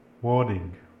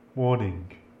Warning, warning.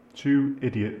 Two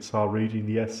idiots are reading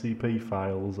the SCP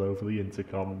files over the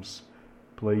intercoms.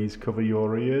 Please cover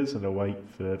your ears and await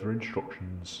further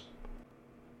instructions.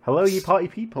 Hello, you party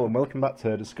people, and welcome back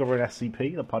to Discovering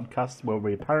SCP, the podcast where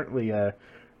we apparently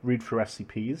read through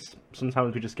SCPs.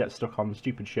 Sometimes we just get stuck on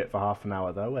stupid shit for half an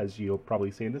hour, though, as you'll probably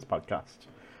see in this podcast.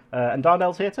 And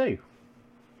Darnell's here too.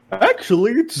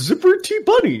 Actually, it's Zipper T.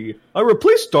 Bunny. I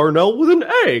replaced Darnell with an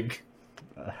egg.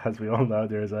 As we all know,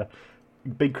 there is a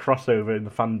big crossover in the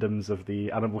fandoms of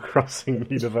the Animal Crossing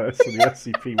universe and the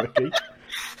SCP wiki.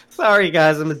 Sorry,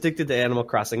 guys, I'm addicted to Animal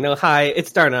Crossing. No, hi,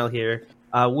 it's Darnell here.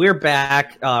 We're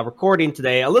back recording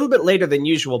today, a little bit later than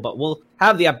usual, but we'll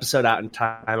have the episode out in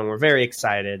time, and we're very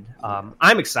excited.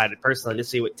 I'm excited, personally, to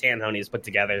see what Tanhoney has put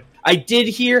together. I did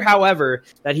hear, however,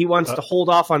 that he wants to hold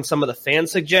off on some of the fan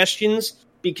suggestions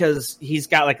because he's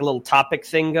got like a little topic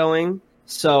thing going.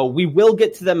 So we will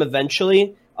get to them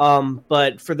eventually,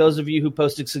 but for those of you who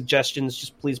posted suggestions,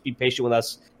 just please be patient with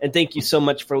us. And thank you so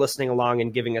much for listening along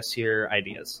and giving us your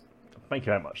ideas. Thank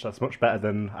you very much. That's much better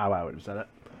than our hours, isn't it?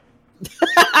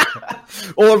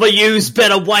 All of yous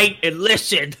better wait and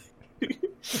listen.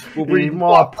 We'll read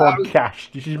more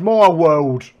podcast. This is more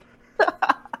world.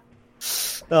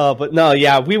 But no,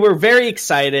 yeah, we were very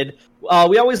excited.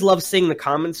 We always love seeing the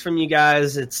comments from you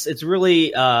guys. It's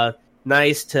really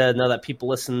nice to know that people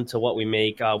listen to what we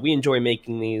make. We enjoy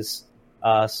making these,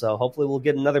 so hopefully we'll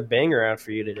get another banger out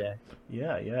for you today.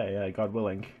 Yeah, God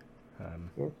willing.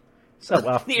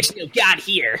 There's no God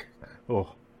here.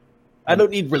 Oh. I don't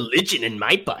need religion in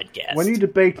my podcast. When you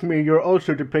debate me, you're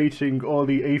also debating all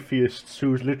the atheists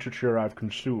whose literature I've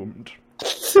consumed.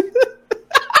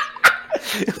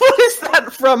 What is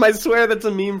that from? I swear that's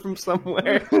a meme from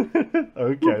somewhere.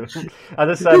 Okay. As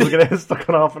I said, we're going to get stuck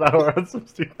on half an hour on some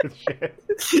stupid shit.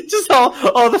 Just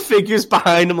all the figures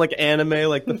behind him, like anime,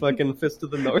 like the fucking Fist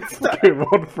of the North Star.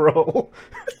 One for all.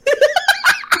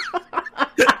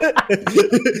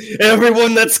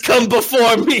 Everyone that's come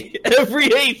before me, every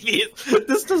atheist.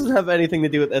 This doesn't have anything to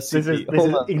do with SCP. This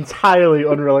is entirely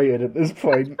unrelated at this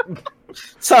point.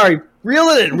 Sorry, reel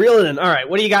it in. All right,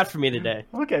 what do you got for me today?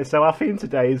 Okay, so our theme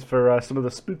today is for some of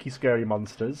the spooky, scary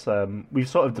monsters. We've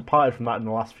sort of departed from that in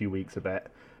the last few weeks a bit.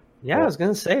 Yeah, I was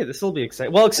going to say, this will be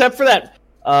exciting. Well, except for that,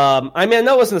 I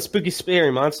know it wasn't a spooky,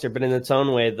 scary monster, but in its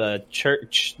own way, the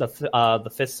church, the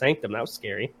Fifth Sanctum, that was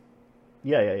scary.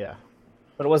 Yeah.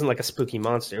 But it wasn't like a spooky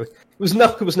monster. It was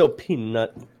no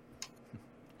peanut.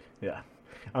 Yeah.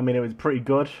 I mean, it was pretty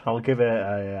good. I'll give it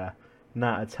a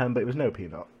 9 out of 10, but it was no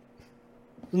peanut.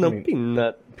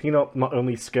 Peanut. Peanut not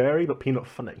only scary, but peanut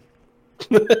funny.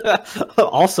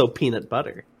 Also peanut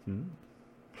butter.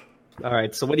 All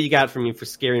right, so what do you got for me for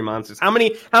scary monsters? How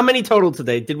many total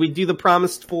today? Did we do the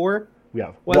promised 4? We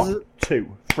have 1,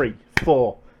 2, 3,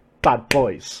 4 bad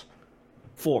boys.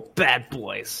 4 bad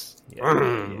boys.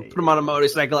 Yeah. Put them on a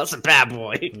motorcycle, that's a bad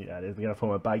boy. Yeah, they're going to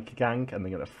form a bike gang, and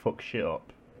they're going to fuck shit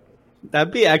up.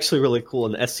 That'd be actually really cool,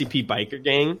 an SCP biker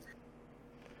gang.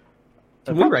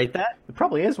 Can we write that? There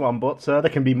probably is one, but there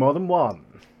can be more than one.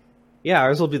 Yeah,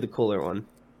 ours will be the cooler one.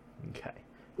 Okay.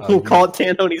 We'll call it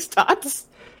Tanhoney's Tots.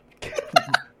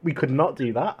 We could not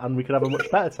do that, and we could have a much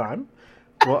better time.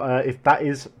 But if that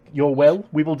is your will,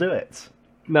 we will do it.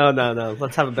 No.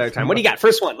 Let's have a better time. What do you got?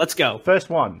 First one. Let's go. First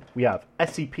one. We have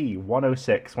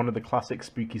SCP-106, one of the classic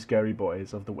spooky scary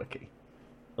boys of the wiki.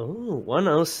 Oh,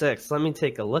 106. Let me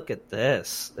take a look at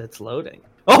this. It's loading.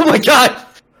 Oh my god!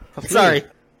 Sorry.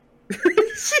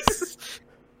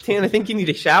 Tan, I think you need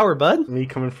a shower, bud. Me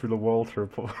coming through the wall to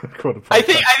record a podcast. I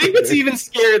think it's even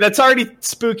scary. That's already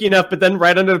spooky enough, but then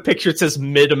right under the picture it says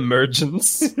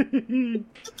mid-emergence.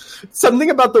 Something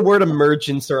about the word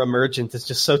emergence or emergent is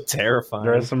just so terrifying.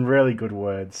 There are some really good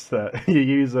words that you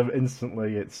use them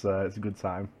instantly. It's a good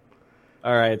time.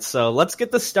 All right, so let's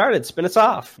get this started. Spin us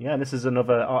off. Yeah, and this is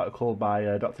another article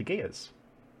by Dr. Gears.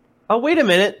 Oh, wait a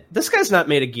minute. This guy's not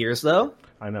made of gears, though.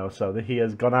 I know, so he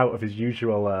has gone out of his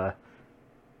usual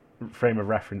frame of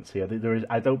reference here.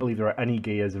 I don't believe there are any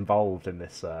gears involved in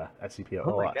this SCP at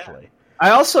all, actually.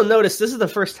 I also noticed, this is the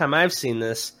first time I've seen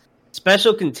this,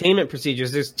 special containment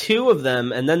procedures. There's 2 of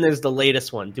them, and then there's the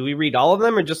latest one. Do we read all of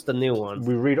them, or just the new one?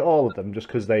 We read all of them, just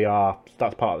because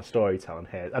that's part of the storytelling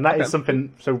here. And that is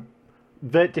something, so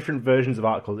the different versions of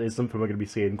articles is something we're going to be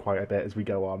seeing quite a bit as we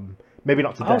go on. Maybe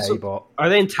not today, but... Are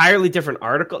they entirely different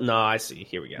articles? No, I see.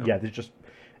 Here we go. Yeah, there's just...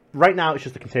 Right now, it's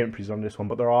just the containment procedure on this one,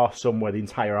 but there are some where the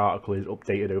entire article is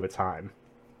updated over time.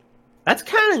 That's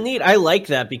kind of neat. I like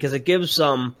that, because it gives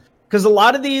because a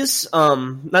lot of these,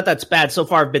 not that's bad so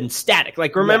far, have been static.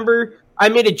 Like, remember, I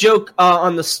made a joke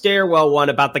on the stairwell one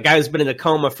about the guy who's been in a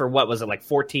coma for, what was it, like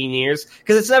 14 years?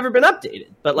 Because it's never been updated.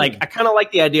 But, like, I kind of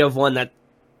like the idea of one that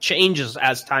changes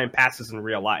as time passes in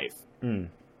real life.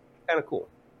 Kind of cool.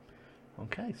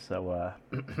 Okay, so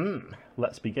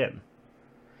let's begin.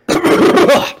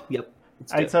 Yep.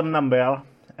 Item number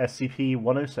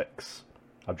SCP-106.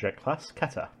 Object class,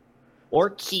 Keter.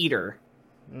 Or Keter.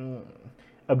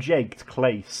 Object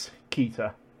class,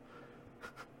 Keter.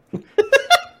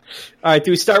 All right,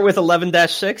 do we start with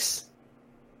 11-6?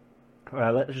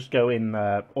 Let's just go in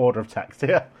order of text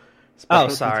here. Sorry.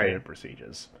 Containment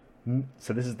procedures.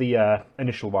 So this is the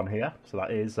initial one here. So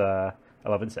that is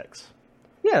 11.6.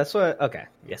 Yeah, that's what... Okay,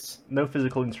 yes. No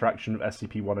physical interaction with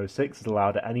SCP-106 is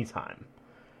allowed at any time.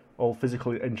 All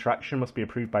physical interaction must be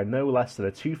approved by no less than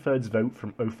a 2/3 vote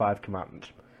from O5 Command,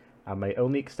 and may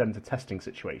only extend to testing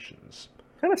situations.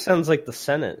 Kind of sounds like the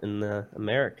Senate in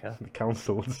America. The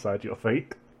Council will decide your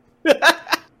fate.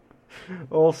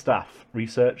 All staff,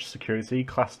 research, security,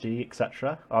 Class D,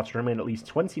 etc., are to remain at least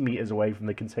 20 meters away from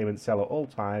the containment cell at all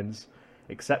times,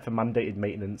 except for mandated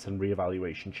maintenance and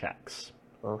re-evaluation checks.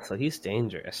 Oh, so he's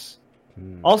dangerous.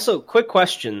 Also, quick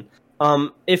question.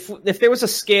 If there was a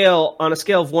scale, on a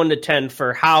scale of 1 to 10,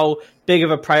 for how big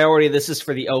of a priority this is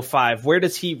for the O5, where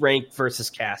does he rank versus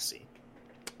Cassie?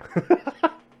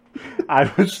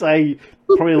 I would say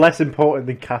probably less important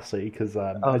than Cassie, because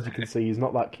as you can see, he's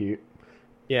not that cute.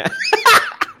 Yeah.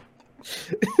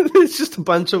 It's just a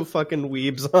bunch of fucking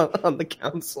weebs on the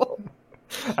council.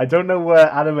 I don't know where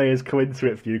anime has come into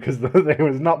it for you, because they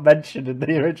was not mentioned in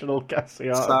the original Cassie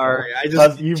article. Sorry, I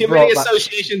just... Too many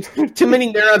associations, too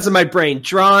many neurons in my brain.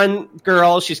 Drawn,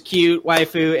 girl, she's cute,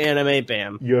 waifu, anime,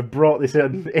 bam. You have brought this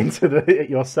into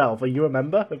yourself. Are you a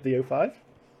member of the O5?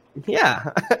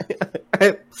 Yeah.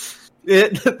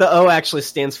 The O actually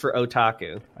stands for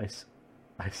otaku. I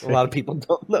see. A lot of people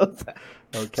don't know that.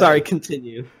 Okay. Sorry,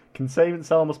 continue. Containment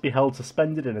cell must be held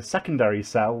suspended in a secondary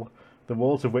cell, the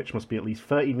walls of which must be at least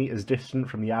 30 meters distant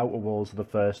from the outer walls of the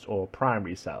first or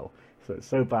primary cell. So it's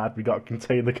so bad we got to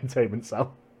contain the containment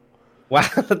cell. Wow,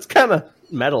 that's kind of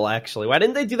metal, actually. Why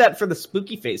didn't they do that for the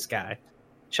spooky face guy?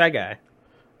 Shy guy.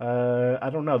 I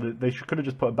don't know. They could have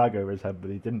just put a bag over his head, but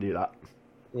they didn't do that.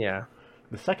 Yeah.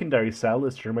 The secondary cell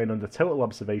is to remain under total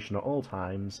observation at all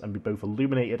times and be both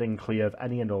illuminated and clear of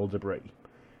any and all debris.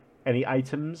 Any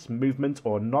items, movement,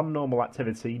 or non-normal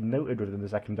activity noted within the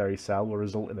secondary cell will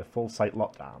result in a full site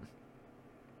lockdown.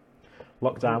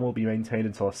 Lockdown will be maintained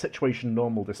until a situation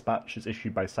normal dispatch is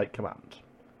issued by Site Command.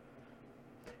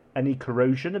 Any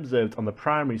corrosion observed on the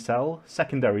primary cell,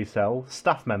 secondary cell,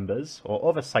 staff members, or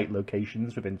other site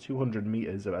locations within 200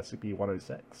 meters of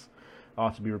SCP-106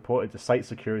 are to be reported to site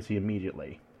security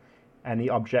immediately. Any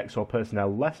objects or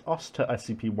personnel lost to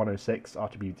SCP-106 are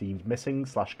to be deemed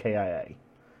missing/KIA.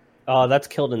 Oh, that's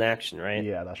killed in action, right?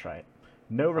 Yeah, that's right.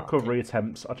 No recovery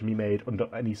attempts are to be made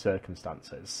under any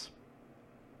circumstances.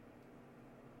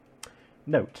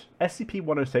 Note,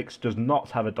 SCP-106 does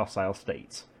not have a docile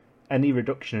state. Any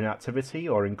reduction in activity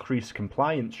or increased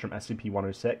compliance from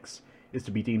SCP-106 is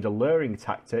to be deemed a luring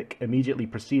tactic, immediately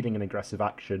preceding an aggressive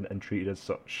action and treated as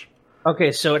such.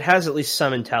 Okay, so it has at least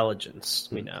some intelligence,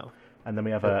 we know. And then we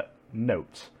have a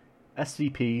note.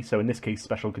 SCP, so in this case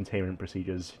special containment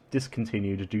procedures,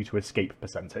 discontinued due to escape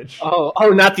percentage. Oh,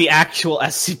 not the actual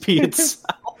SCP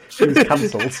itself. It was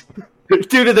cancelled.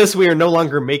 Due to this, we are no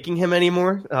longer making him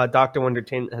anymore. Dr.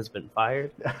 Wondertainment has been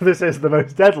fired. This is the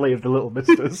most deadly of the little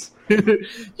misters.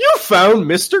 You found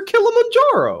Mr.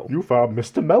 Kilimanjaro! You found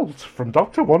Mr. Melt from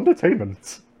Dr.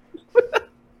 Wondertainment.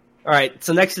 Alright,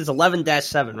 so next is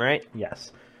 11-7, right?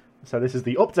 Yes. So this is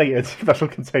the updated special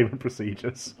containment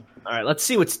procedures. Alright, let's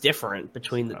see what's different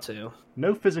between the two.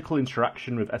 No physical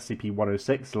interaction with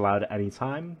SCP-106 allowed at any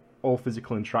time. All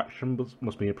physical interaction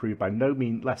must be approved by no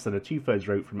means less than a 2/3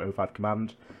 vote from O5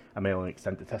 Command, and may only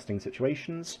extend to testing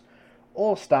situations.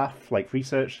 All staff, like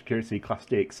research, security, Class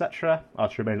D, etc., are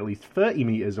to remain at least 30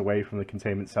 meters away from the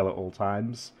containment cell at all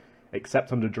times,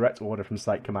 except under direct order from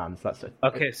Site Command. That's it.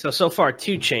 Okay, so far,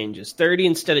 2 changes. 30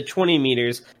 instead of 20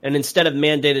 meters, and instead of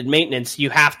mandated maintenance,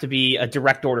 you have to be a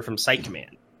direct order from Site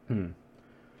Command.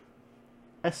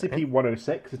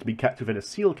 SCP-106 is to be kept within a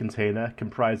sealed container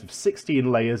comprised of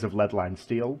 16 layers of lead-lined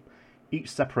steel, each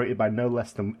separated by no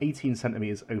less than 18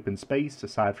 centimeters open space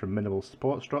aside from minimal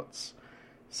support struts.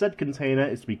 Said container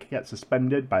is to be kept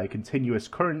suspended by a continuous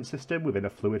current system within a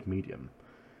fluid medium.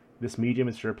 This medium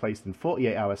is to be replaced in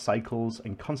 48-hour cycles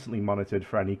and constantly monitored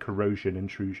for any corrosion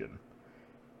intrusion.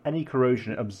 Any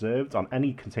corrosion observed on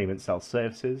any containment cell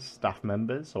surfaces, staff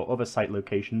members, or other site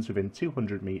locations within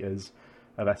 200 meters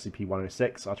of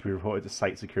SCP-106 are to be reported to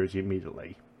site security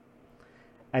immediately.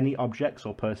 Any objects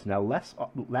or personnel Lost!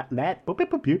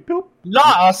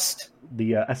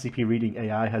 The SCP reading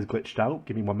AI has glitched out.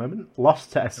 Give me one moment.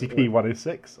 Lost to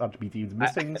SCP-106 are to be deemed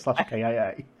missing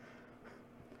 /KIA.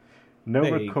 No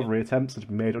recovery attempts are to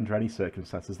be made under any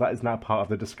circumstances. That is now part of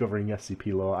the Discovering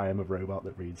SCP lore. I am a robot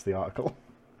that reads the article.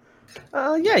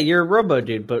 Yeah, you're a robo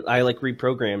dude, but I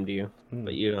reprogrammed you,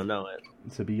 but you don't know it.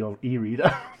 To be your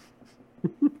e-reader.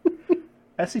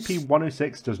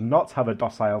 SCP-106 does not have a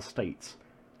docile state.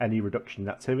 Any reduction in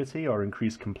activity or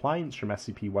increased compliance from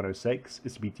SCP-106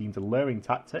 is to be deemed a luring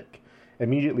tactic,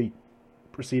 immediately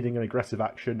preceding an aggressive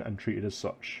action and treated as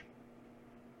such.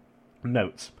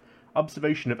 Note: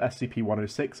 observation of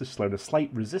SCP-106 has shown a slight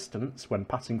resistance when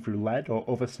passing through lead or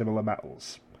other similar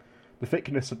metals. The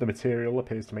thickness of the material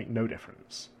appears to make no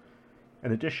difference.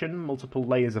 In addition, multiple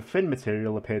layers of thin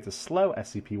material appear to slow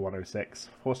SCP-106,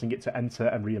 forcing it to enter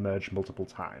and re-emerge multiple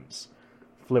times.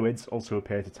 Fluids also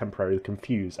appear to temporarily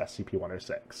confuse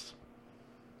SCP-106.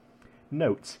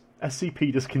 Note: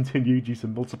 SCP discontinued due to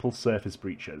multiple surface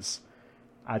breaches.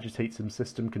 Agitatum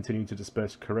system continuing to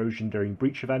disperse corrosion during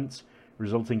breach events,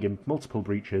 resulting in multiple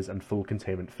breaches and full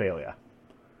containment failure.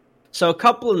 So a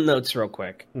couple of notes real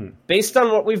quick. Based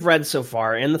on what we've read so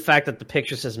far, and the fact that the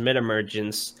picture says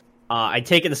mid-emergence, I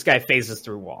take it this guy phases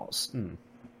through walls.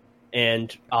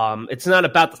 And it's not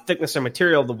about the thickness or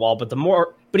material of the wall,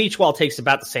 but each wall takes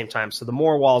about the same time, so the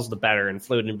more walls, the better, and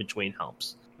fluid in between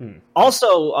helps.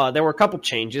 Also, there were a couple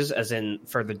changes, as in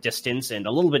for the distance and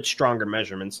a little bit stronger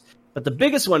measurements. But the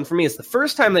biggest one for me is the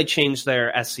first time they changed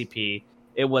their SCP,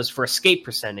 it was for escape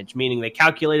percentage, meaning they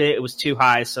calculated it was too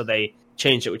high, so they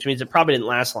changed it, which means it probably didn't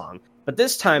last long. But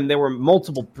this time, there were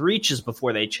multiple breaches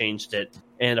before they changed it,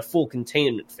 and a full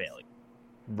containment failure.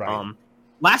 Right.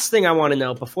 Last thing I want to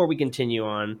know before we continue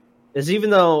on is, even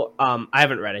though I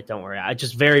haven't read it, don't worry, I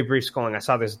just very brief scrolling, I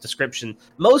saw there's a description.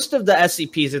 Most of the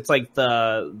SCPs, it's like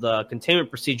the containment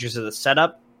procedures are the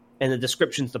setup, and the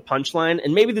description's the punchline.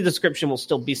 And maybe the description will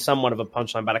still be somewhat of a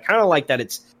punchline, but I kind of like that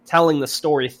it's telling the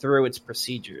story through its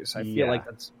procedures. I feel like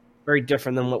that's very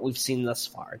different than what we've seen thus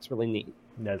far. It's really neat.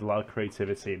 Yeah, there's a lot of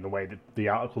creativity in the way that the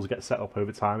articles get set up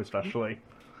over time, especially.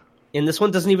 And this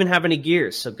one doesn't even have any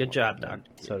gears, so good job, Dr.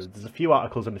 So there's a few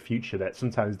articles in the future that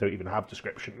sometimes don't even have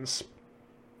descriptions.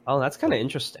 Oh, that's kind of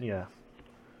interesting. Yeah.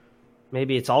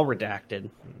 Maybe it's all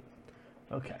redacted.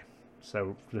 Okay.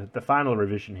 So the final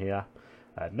revision here.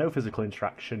 No physical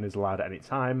interaction is allowed at any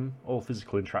time. All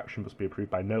physical interaction must be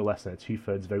approved by no less than a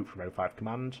 2/3 vote from O5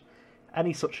 Command.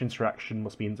 Any such interaction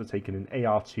must be undertaken in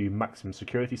AR2 maximum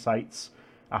security sites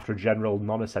after a general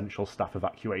non-essential staff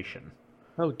evacuation.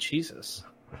 Oh, Jesus.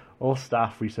 All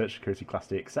staff, research, security, class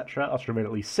D, etc. are to remain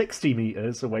at least 60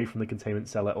 metres away from the containment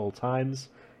cell at all times,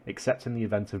 except in the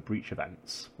event of breach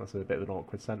events. That's a bit of an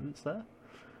awkward sentence there.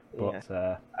 But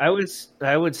I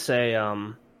would say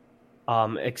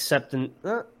except in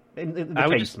the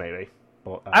case, maybe.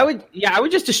 But I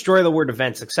would just destroy the word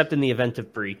events, except in the event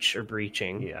of breach or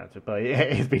breaching. Yeah, but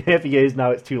it's been here for years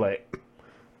now. It's too late.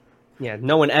 Yeah,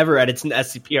 no one ever edits an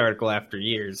SCP article after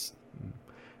years.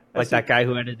 Like that guy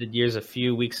who edited yours a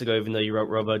few weeks ago, even though you wrote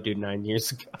Robo Dude 9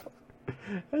 years ago.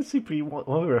 SCP,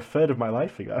 over a third of my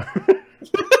life ago.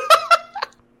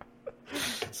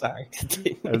 Sorry.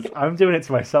 I'm doing it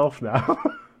to myself now.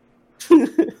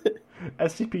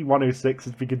 SCP-106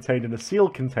 has been contained in a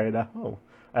sealed container,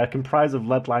 comprised of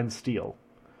lead-lined steel.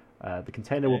 The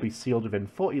container will be sealed within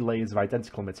 40 layers of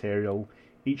identical material,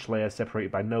 each layer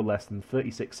separated by no less than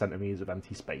 36 centimeters of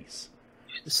empty space.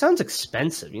 This sounds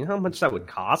expensive. You know how much that would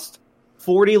cost?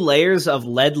 40 layers of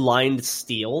lead-lined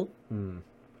steel?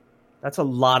 That's a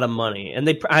lot of money.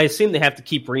 And I assume they have to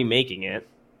keep remaking it.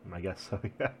 I guess so,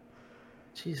 yeah.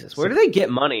 Jesus, where do they get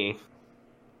money?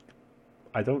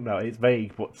 I don't know. It's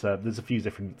vague, but there's a few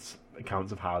different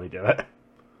accounts of how they do it.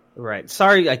 Right.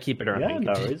 Sorry I keep interrupting.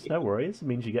 Yeah, no worries. It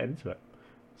means you get into it.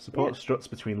 Support struts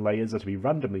between layers are to be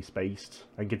randomly spaced,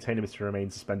 and containers to remain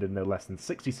suspended no less than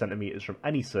 60 centimeters from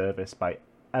any surface by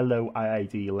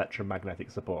LOIID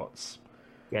electromagnetic supports.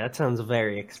 Yeah, that sounds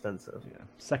very expensive. Yeah.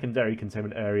 Secondary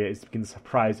containment area is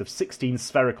comprised of 16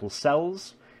 spherical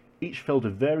cells, each filled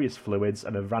with various fluids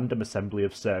and a random assembly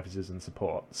of surfaces and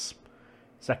supports.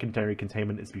 Secondary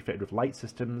containment is to be fitted with light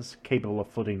systems, capable of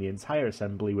flooding the entire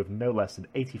assembly with no less than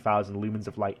 80,000 lumens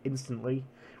of light instantly,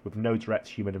 with no direct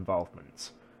human involvement.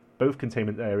 Both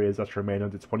containment areas are to remain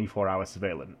under 24-hour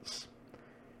surveillance.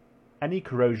 Any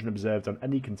corrosion observed on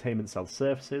any containment cell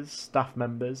surfaces, staff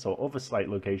members, or other site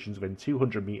locations within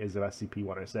 200 meters of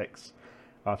SCP-106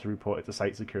 are to report it to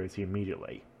site security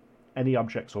immediately. Any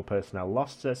objects or personnel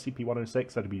lost to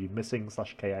SCP-106 are to be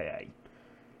missing/KIA.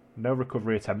 No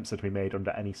recovery attempts are to be made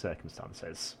under any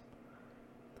circumstances.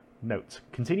 Note,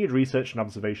 continued research and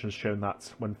observation has shown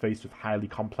that when faced with highly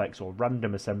complex or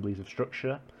random assemblies of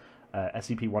structure,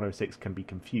 SCP-106 can be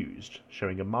confused,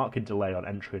 showing a marked delay on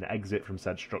entry and exit from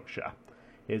said structure.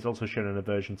 It is also shown an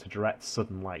aversion to direct,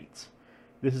 sudden light.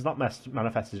 This is not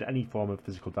manifested in any form of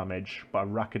physical damage, but a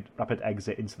rapid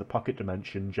exit into the pocket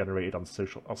dimension generated on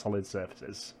solid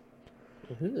surfaces.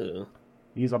 Ooh.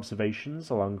 These observations,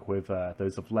 along with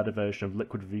those of lead aversion of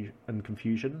liquid and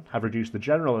confusion, have reduced the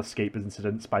general escape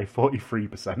incidence by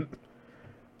 43%.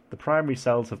 The primary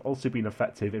cells have also been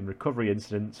effective in recovery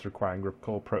incidents requiring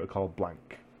recall protocol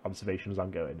blank. Observations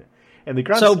ongoing. In the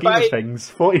grand scheme of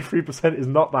things, 43% is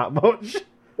not that much.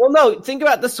 Well, no, think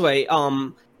about it this way.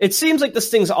 It seems like this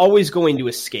thing's always going to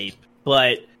escape,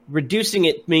 but reducing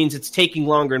it means it's taking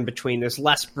longer in between. There's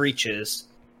less breaches.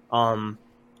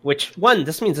 Which, one,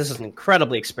 this means this is an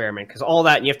incredibly experiment, because all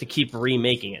that, and you have to keep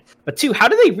remaking it. But two, how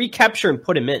do they recapture and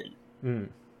put him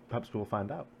in? Perhaps we'll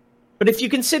find out. But if you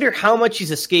consider how much he's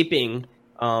escaping,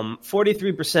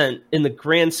 43% in the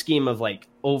grand scheme of, like,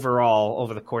 overall,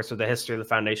 over the course of the history of the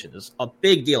Foundation is a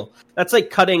big deal. That's like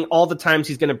cutting all the times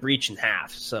he's going to breach in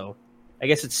half, so I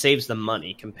guess it saves them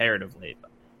money, comparatively.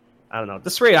 But I don't know. At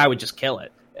this rate, I would just kill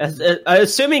it.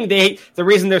 Assuming the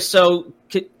reason they're so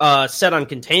set on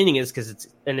containing is because it's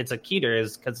a keter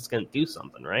is because it's going to do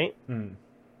something, right?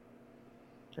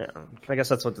 Yeah, I guess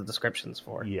that's what the description's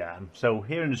for. Yeah. So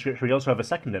here in the description, we also have a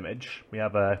second image. We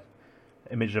have a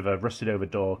image of a rusted over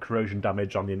door, corrosion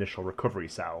damage on the initial recovery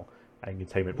cell, and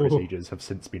containment procedures have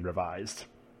since been revised.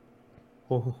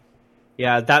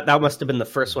 Yeah, that must have been the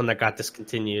first one that got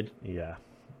discontinued. Yeah.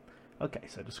 Okay,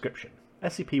 so description.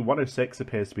 SCP-106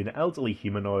 appears to be an elderly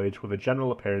humanoid with a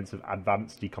general appearance of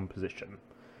advanced decomposition.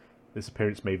 This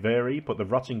appearance may vary, but the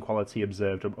rotting quality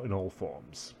observed in all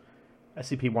forms.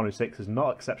 SCP-106 is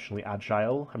not exceptionally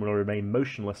agile and will remain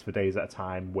motionless for days at a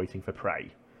time, waiting for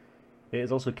prey. It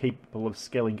is also capable of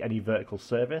scaling any vertical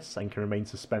surface and can remain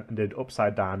suspended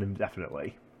upside down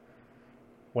indefinitely.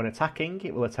 When attacking,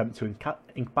 it will attempt to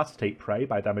incapacitate prey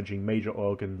by damaging major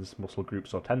organs, muscle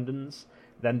groups, or tendons,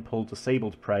 then pull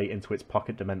disabled prey into its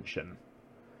pocket dimension.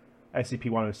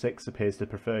 SCP-106 appears to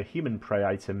prefer human prey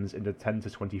items in the 10 to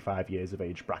 25 years of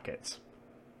age bracket.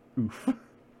 Oof.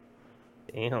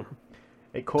 Damn.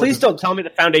 Please don't tell me the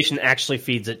Foundation actually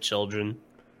feeds it children.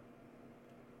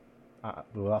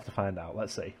 We'll have to find out.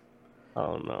 Let's see.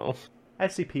 Oh no.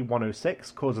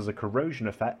 SCP-106 causes a corrosion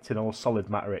effect in all solid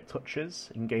matter it touches,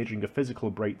 engaging a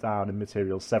physical breakdown in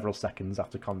materials several seconds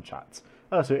after contact.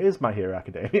 Oh, so it is My Hero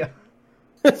Academia.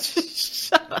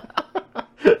 Shut up.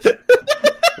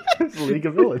 It's a League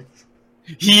of Villains.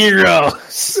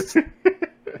 Heroes!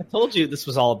 I told you this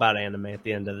was all about anime at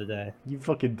the end of the day. You've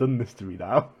fucking done this to me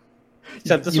now.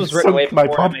 Except this was written way before my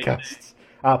podcast.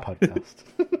 Our podcast.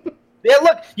 Yeah,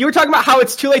 look, you were talking about how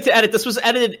it's too late to edit. This was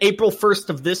edited April 1st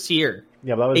of this year.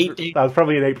 Yeah, but that was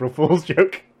probably an April Fool's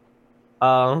joke.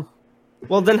 Well,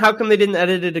 then how come they didn't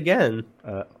edit it again?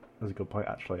 That's a good point,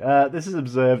 actually. This is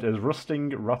observed as rusting,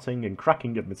 rotting, and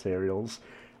cracking of materials,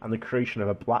 and the creation of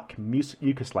a black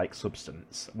mucus-like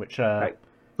substance, which... Right.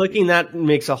 Clicking that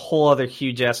makes a whole other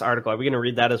huge-ass article. Are we going to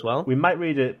read that as well? We might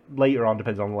read it later on,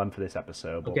 depending on the length of this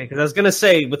episode. Okay, because I was going to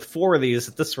say, with 4 of these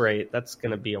at this rate, that's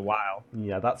going to be a while.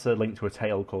 Yeah, that's a link to a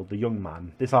tale called The Young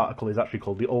Man. This article is actually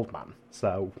called The Old Man,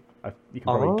 so you can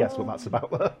probably guess what that's about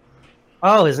there.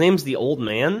 Oh, his name's The Old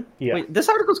Man? Yeah. Wait, this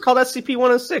article's called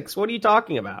SCP-106. What are you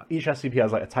talking about? Each SCP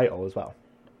has like a title as well.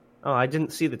 Oh, I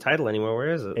didn't see the title anywhere.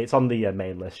 Where is it? It's on the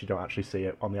main list. You don't actually see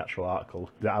it on the actual article.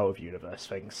 The out-of-universe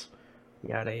things.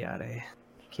 Yada yada.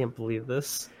 Can't believe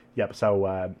this. Yep,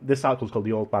 so this article is called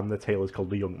The Old Man, the tale is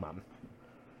called The Young Man.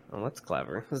 Oh, that's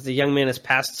clever. Is the young man his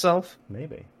past self?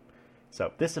 Maybe.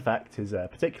 So, this effect is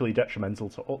particularly detrimental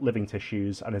to living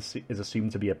tissues and is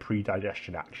assumed to be a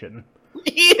pre-digestion action.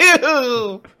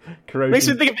 Ew! Corrosion... Makes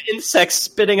me think of insects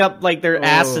spitting up, like, their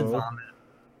acid vomit.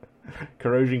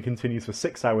 Corrosion continues for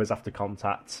 6 hours after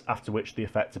contact, after which the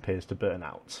effect appears to burn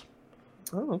out.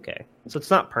 Oh, okay. So it's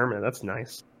not permanent. That's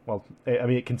nice. Well, I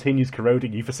mean, it continues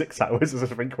corroding you for 6 hours, is I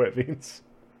think what it means.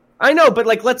 I know, but,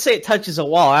 like, let's say it touches a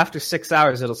wall. After 6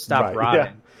 hours, it'll stop rotting.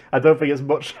 Yeah. I don't think it's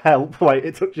much help, like,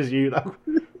 it touches you, though.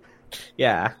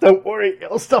 Yeah. Don't worry,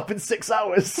 it'll stop in 6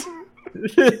 hours.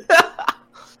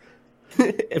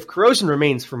 If corrosion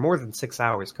remains for more than 6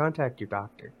 hours, contact your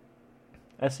doctor.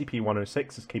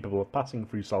 SCP-106 is capable of passing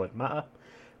through solid matter,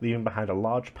 leaving behind a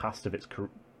large patch of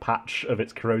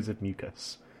its corrosive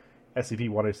mucus.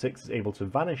 SCP-106 is able to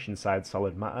vanish inside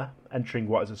solid matter, entering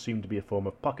what is assumed to be a form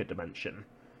of pocket dimension.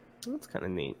 That's kind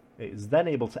of neat. It is then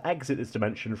able to exit this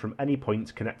dimension from any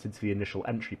point connected to the initial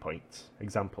entry point.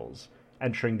 Examples: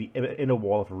 entering the inner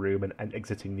wall of a room and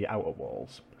exiting the outer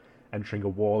walls, entering a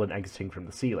wall and exiting from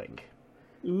the ceiling.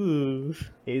 Ooh.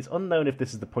 It is unknown if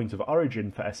this is the point of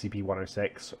origin for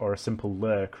SCP-106 or a simple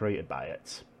lure created by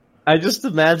it. I just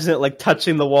imagine it like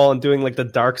touching the wall and doing like the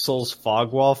Dark Souls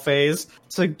fog wall phase.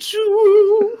 It's like,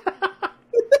 choo!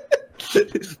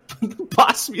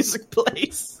 Boss music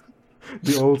plays.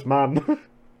 The old man.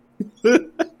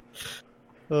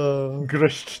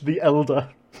 Grisht the Elder.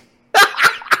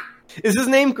 Is his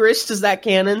name Grisht? Is that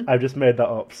canon? I've just made that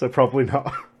up, so probably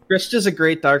not. Grisht is a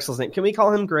great Dark Souls name. Can we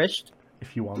call him Grisht?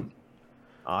 If you want.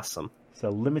 Awesome. So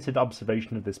limited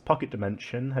observation of this pocket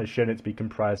dimension has shown it to be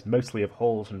comprised mostly of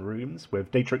halls and rooms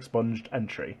with data-expunged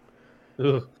entry.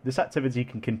 Ugh. This activity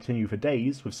can continue for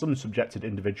days, with some subjected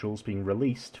individuals being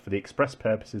released for the express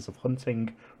purposes of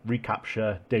hunting,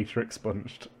 recapture, data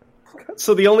expunged.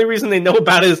 So the only reason they know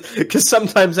about it is because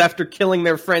sometimes after killing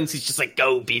their friends, he's just like,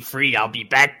 go, be free, I'll be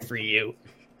back for you.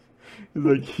 He's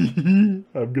like, I'm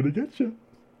gonna get you.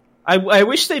 I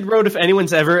wish they'd wrote if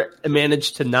anyone's ever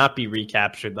managed to not be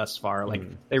recaptured thus far. Like,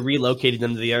 they relocated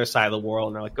them to the other side of the world,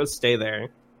 and they're like, go stay there.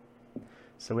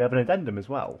 So we have an addendum as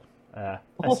well.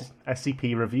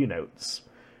 SCP review notes.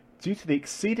 Due to the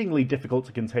exceedingly difficult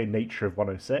to contain nature of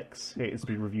 106, it is to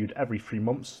be reviewed every 3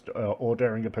 months or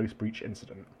during a post-breach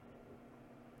incident.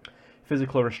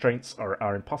 Physical restraints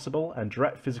are impossible, and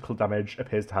direct physical damage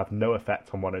appears to have no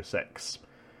effect on 106.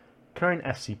 Current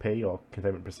SCP, or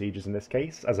containment procedures in this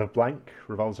case, as of blank,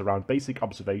 revolves around basic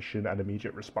observation and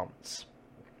immediate response.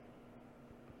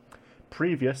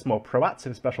 Previous, more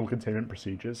proactive special containment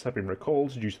procedures have been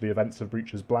recalled due to the events of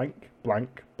breaches blank,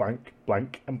 blank, blank,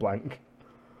 blank, and blank.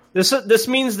 This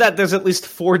means that there's at least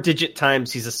 4-digit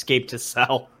times he's escaped his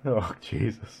cell. Oh,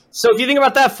 Jesus. So if you think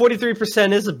about that,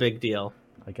 43% is a big deal.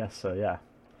 I guess so, yeah.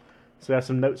 So we have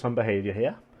some notes on behaviour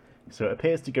here. So it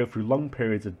appears to go through long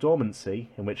periods of dormancy,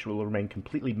 in which it will remain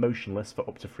completely motionless for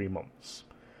up to 3 months.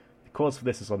 The cause for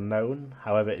this is unknown,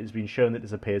 however it has been shown that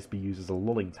this appears to be used as a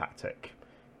lulling tactic.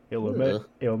 It will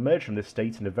emerge from this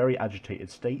state in a very agitated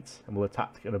state, and will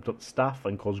attack and abduct staff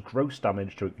and cause gross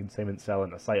damage to a containment cell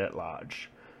and the site at large.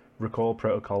 Recall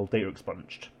protocol data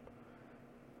expunged.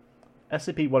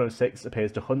 SCP-106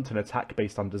 appears to hunt and attack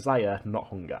based on desire, not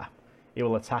hunger. It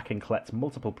will attack and collect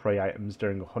multiple prey items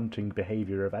during a hunting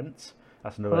behaviour event.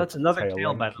 That's another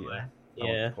tail, by the way.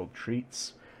 Yeah. Called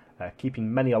treats.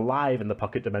 Keeping many alive in the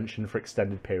pocket dimension for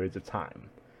extended periods of time.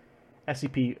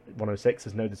 SCP-106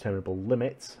 has no determinable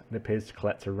limit, and appears to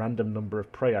collect a random number of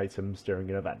prey items during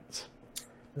an event.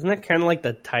 Isn't that kind of like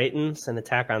the Titans and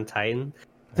Attack on Titan?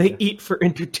 They eat for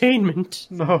entertainment.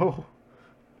 No.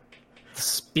 The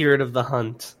spirit of the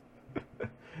hunt.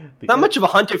 Not much of a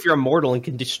hunt if you're immortal and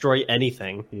can destroy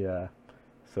anything. Yeah.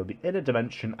 So the inner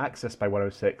dimension accessed by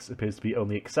 106 appears to be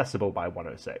only accessible by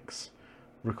 106.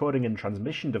 Recording and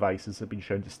transmission devices have been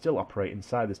shown to still operate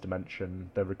inside this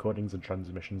dimension. Their recordings and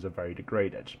transmissions are very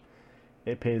degraded.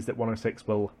 It appears that 106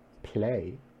 will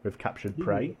play with captured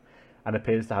prey, and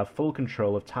appears to have full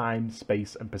control of time,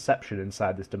 space, and perception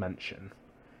inside this dimension.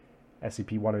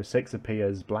 SCP-106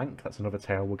 appears blank. That's another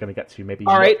tale we're going to get to maybe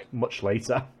much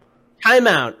later. Time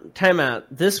out.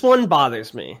 This one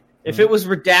bothers me. If it was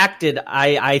redacted,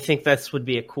 I think this would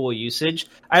be a cool usage.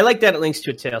 I like that it links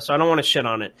to a tale, so I don't want to shit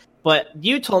on it. But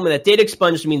you told me that data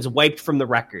expunged means wiped from the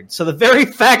record. So the very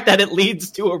fact that it leads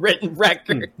to a written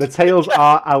record. The tales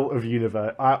are out of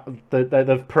universe.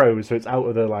 They're prose, so it's out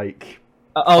of the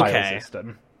file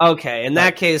system. Okay, in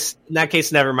that case,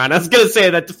 never mind. I was going to say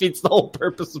that defeats the whole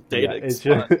purpose of data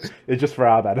expunged. It's just for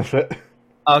our benefit.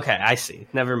 Okay, I see.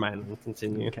 Never mind. We'll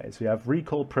continue. Okay, so we have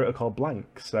recall protocol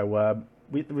blank. So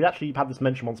we actually had this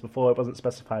mentioned once before. It wasn't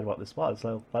specified what this was,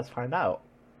 so let's find out.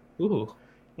 Ooh.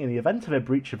 In the event of a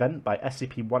breach event by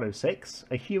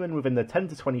SCP-106, a human within the 10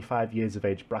 to 25 years of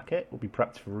age bracket will be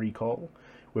prepped for recall,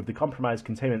 with the compromised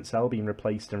containment cell being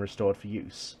replaced and restored for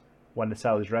use. When the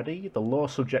cell is ready, the law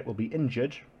subject will be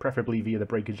injured, preferably via the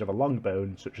breakage of a long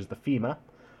bone, such as the femur,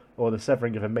 or the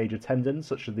severing of a major tendon,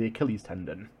 such as the Achilles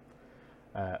tendon.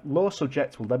 Law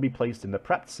subject will then be placed in the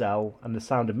prepped cell, and the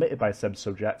sound emitted by said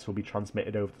subject will be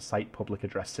transmitted over the site public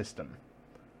address system.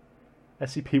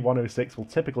 SCP-106 will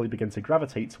typically begin to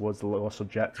gravitate towards the law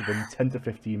subject within 10 to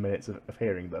 15 minutes of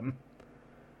hearing them.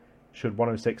 Should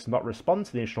 106 not respond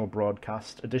to the initial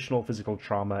broadcast, additional physical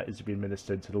trauma is to be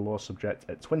administered to the law subject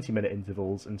at 20-minute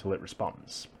intervals until it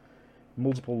responds.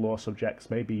 Multiple law subjects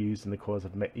may be used in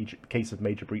the case of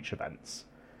major breach events.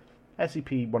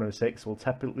 SCP-106 will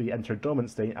typically enter a dormant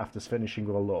state after finishing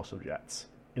with a law subject.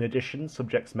 In addition,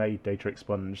 subjects may data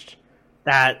expunged.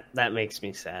 That makes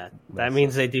me sad. That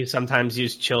means they do sometimes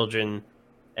use children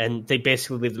and they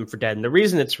basically leave them for dead. And the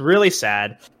reason it's really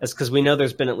sad is because we know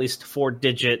there's been at least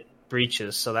 4-digit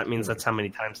breaches, so that means that's how many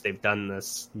times they've done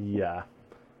this. Yeah.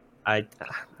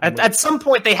 At some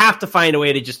point, they have to find a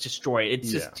way to just destroy it.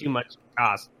 It's just too much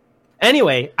cost.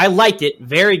 Anyway, I liked it.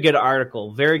 Very good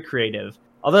article. Very creative.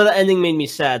 Although the ending made me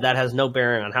sad, that has no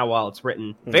bearing on how well it's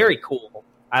written. Very cool.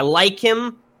 I like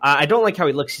him. I don't like how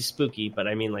he looks. He's spooky, but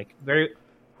I mean, like, very...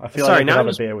 I feel like I could have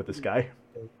a beer with this guy.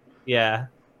 Yeah.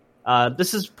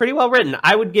 This is pretty well written.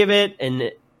 I would give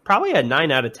it probably a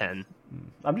 9 out of 10.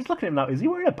 I'm just looking at him now. Is he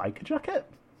wearing a biker jacket?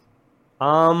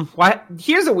 Why?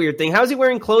 Here's a weird thing. How is he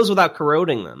wearing clothes without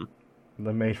corroding them?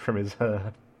 They're made from his...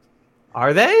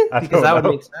 Are they? Because that would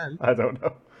make sense. I don't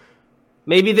know.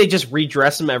 Maybe they just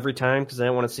redress him every time because they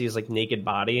don't want to see his like naked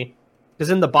body. Because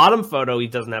in the bottom photo, he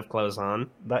doesn't have clothes on.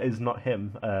 That is not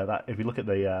him. That if you look at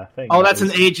the thing... Oh, that's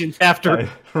an agent after...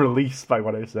 released by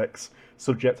 106.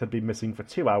 Subject had been missing for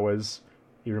 2 hours.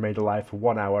 He remained alive for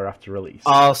 1 hour after release.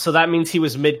 Oh, so that means he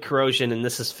was mid-corrosion, and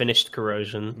this is finished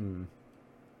corrosion.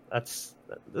 This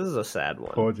is a sad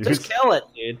one. Poor dude. Just kill it,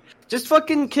 dude. Just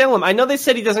fucking kill him. I know they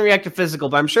said he doesn't react to physical,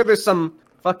 but I'm sure there's some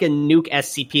fucking nuke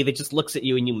SCP that just looks at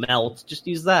you and you melt. Just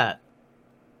use that.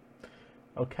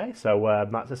 Okay, so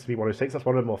that's SCP-106. That's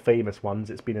one of the more famous ones.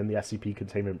 It's been in the SCP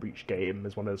Containment Breach game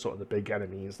as one of the, sort of the big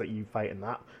enemies that you fight in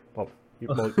that. Well, you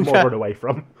more run away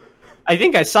from. I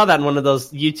think I saw that in one of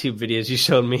those YouTube videos you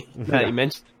showed me that you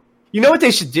mentioned. You know what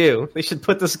they should do? They should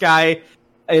put this guy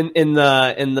in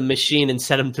the machine and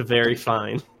set him to very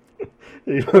fine.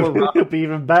 He'll be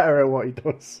even better at what he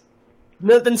does.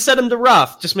 No, then set him to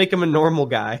rough. Just make him a normal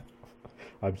guy.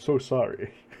 I'm so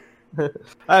sorry.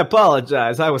 I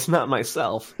apologize. I was not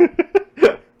myself.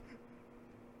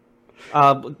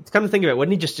 Come to think of it,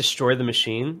 wouldn't he just destroy the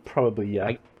machine? Probably,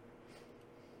 yeah.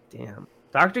 Damn.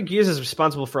 Dr. Gears is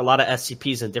responsible for a lot of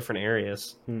SCPs in different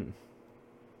areas.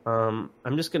 I'm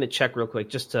just going to check real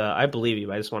quick. I believe you,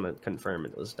 but I just want to confirm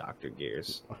it was Dr.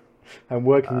 Gears. I'm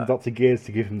working with Dr. Gears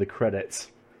to give him the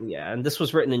credits. Yeah, and this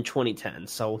was written in 2010,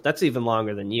 so that's even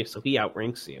longer than you, so he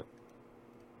outranks you.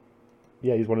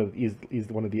 Yeah, he's one of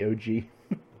the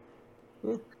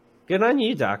OG. Good on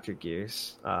you, Dr.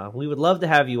 Gears. We would love to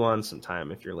have you on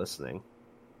sometime if you're listening.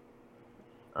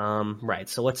 Right,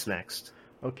 so what's next?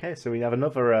 Okay, so we have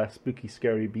another spooky,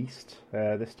 scary beast.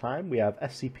 This time we have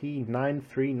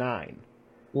SCP-939.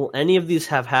 Will any of these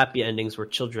have happy endings where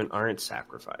children aren't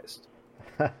sacrificed?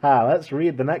 Let's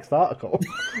read the next article.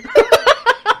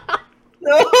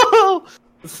 No!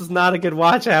 This is not a good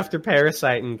watch after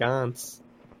Parasite and Gantz.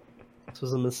 This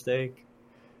was a mistake.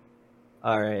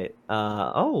 Alright.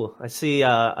 I see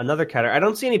another cutter. I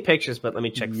don't see any pictures, but let me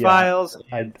check files.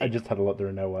 I just had a look. There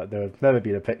has never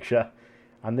been a picture.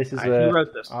 And this is who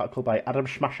wrote this? Article by Adam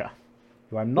Schmasher,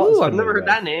 who I'm not. I've never heard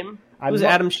that name. Who's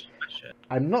Adam Schmasher?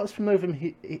 I'm not as familiar with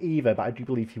him either, but I do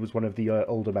believe he was one of the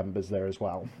older members there as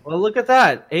well. Well, look at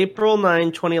that. April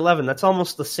 9, 2011. That's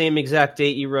almost the same exact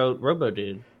date you wrote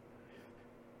RoboDude.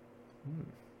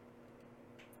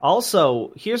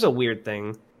 Also, here's a weird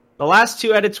thing. The last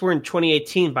 2 edits were in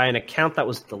 2018 by an account that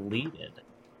was deleted.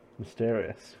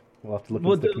 Mysterious. We'll have to look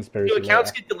into the conspiracy. Do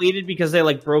accounts get deleted because they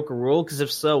broke a rule? Because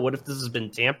if so, what if this has been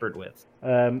tampered with?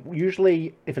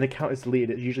 Usually, if an account is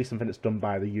deleted, it's usually something that's done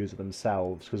by the user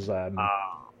themselves, because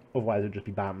otherwise it would just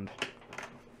be banned.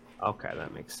 Okay,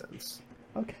 that makes sense.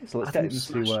 Okay, so let's get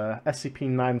into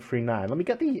SCP-939. Let me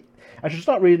get I should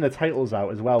start reading the titles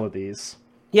out as well of these.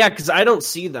 Yeah, because I don't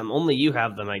see them. Only you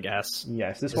have them, I guess.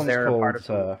 Yes, this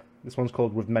one's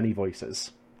called With Many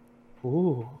Voices.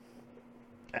 Ooh.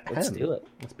 Let's do it.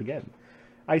 Let's begin.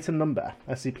 Item number,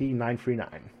 SCP-939.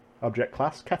 Object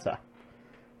class, Keter.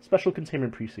 Special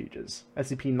containment procedures.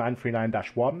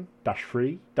 SCP-939-1,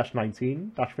 -3,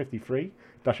 -19, -53,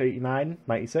 -89,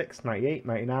 96, 98,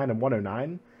 99, and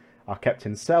 109 are kept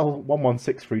in cell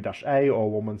 1163-A or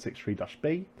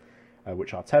 1163-B,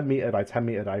 which are 10 meter by 10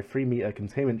 meter by 3 meter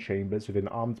containment chambers within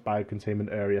Armed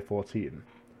Biocontainment Area 14.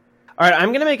 Alright,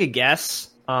 I'm gonna make a guess,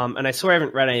 and I swear I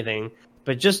haven't read anything,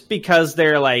 but just because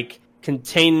they're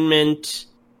containment,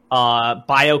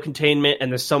 biocontainment,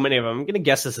 and there's so many of them, I'm gonna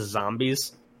guess this is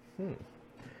zombies.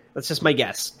 That's just my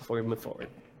guess before we move forward.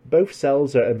 Both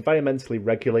cells are environmentally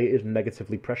regulated and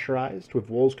negatively pressurized, with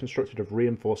walls constructed of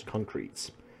reinforced concrete.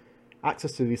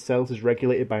 Access to these cells is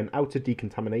regulated by an outer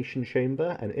decontamination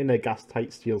chamber and inner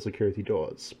gas-tight steel security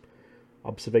doors.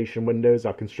 Observation windows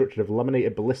are constructed of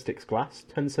laminated ballistics glass,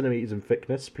 10 centimeters in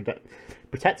thickness,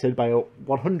 protected by a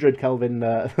 100 Kelvin,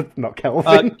 not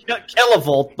Kelvin.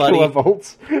 Kilovolt, buddy.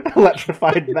 Kilovolt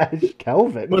electrified mesh.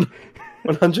 Kelvin.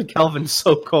 100 Kelvin,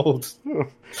 so cold. Oh,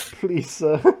 please,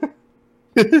 sir.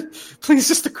 Please,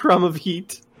 just a crumb of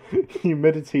heat.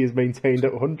 Humidity is maintained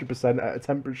at 100% at a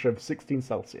temperature of 16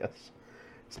 Celsius.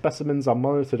 Specimens are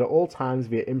monitored at all times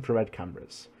via infrared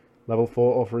cameras. Level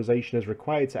 4 authorization is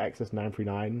required to access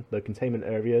 939, the containment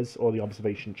areas, or the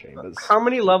observation chambers. How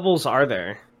many levels are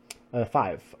there?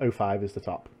 5. 05 is the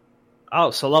top.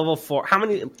 Oh, so level 4. How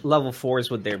many level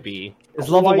 4s would there be? Is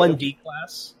level 1 D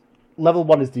class? Level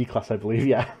 1 is D class, I believe,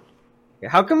 yeah.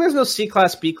 How come there's no C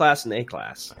class, B class, and A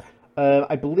class?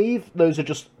 I believe those are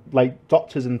just, like,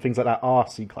 doctors and things like that are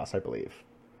C class, I believe.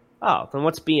 Oh, then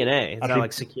what's B and A? Is that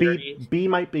like security? B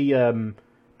might be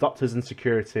doctors and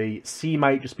security. C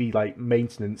might just be, like,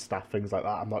 maintenance staff, things like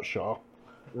that. I'm not sure.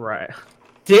 Right.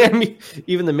 Damn,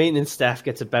 even the maintenance staff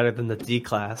gets it better than the D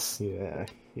class. Yeah,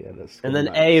 that's. And then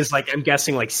A is, like, I'm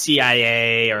guessing, like,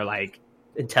 CIA or, like,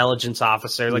 intelligence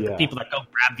officer, like the people that go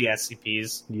grab the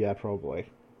SCPs. Yeah, probably.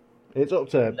 It's up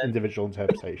to individual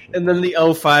interpretation. And then the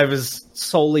O5 is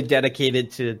solely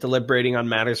dedicated to deliberating on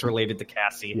matters related to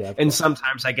Cassie. Yeah, and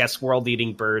sometimes, I guess,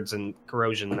 world-eating birds and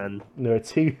corrosion then. There are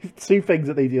two things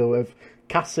that they deal with,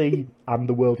 Cassie and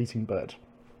the world-eating bird.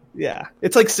 Yeah,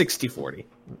 it's like 60-40.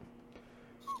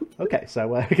 Okay,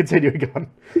 so continuing on.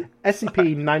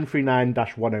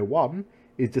 SCP-939-101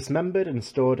 is dismembered and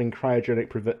stored in cryogenic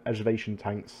preservation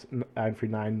tanks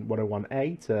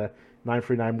 939-101A to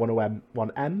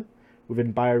 939-101M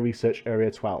within Bioresearch Area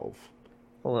 12.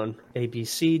 Hold on. A, B,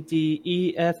 C, D,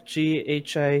 E, F, G,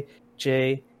 H, I,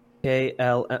 J, K,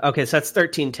 L. Okay, so that's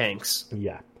 13 tanks.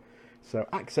 Yeah. So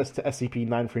access to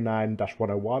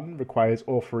SCP-939-101 requires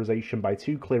authorization by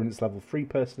 2 clearance level 3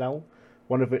 personnel,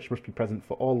 one of which must be present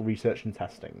for all research and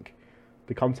testing.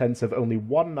 The contents of only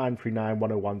one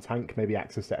 939-101 tank may be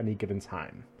accessed at any given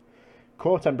time.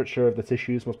 Core temperature of the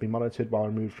tissues must be monitored while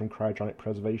removed from cryogenic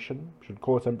preservation. Should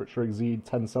core temperature exceed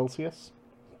 10 Celsius,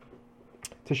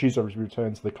 tissues are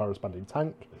returned to the corresponding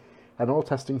tank, and all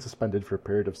testing suspended for a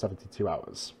period of 72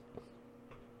 hours.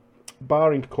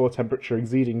 Barring core temperature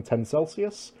exceeding 10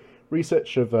 Celsius,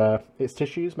 research of its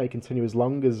tissues may continue as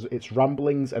long as its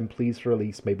ramblings and pleas for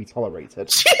release may be tolerated.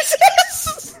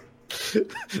 Jesus!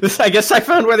 I guess I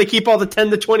found where they keep all the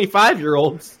 10 to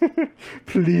 25-year-olds.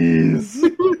 Please!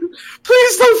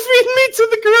 Please don't feed me to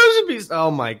the corrosion beast! Oh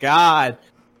my god.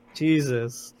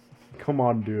 Jesus. Come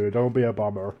on, dude. Don't be a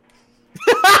bummer.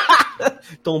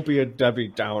 Don't be a Debbie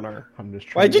Downer. I'm just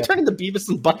trying Why'd you turn into Beavis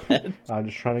and Butthead? I'm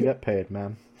just trying to get paid,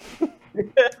 man.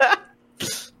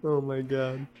 Oh my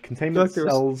god. Containment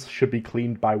cells should be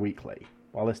cleaned bi-weekly.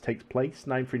 While this takes place,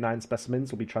 939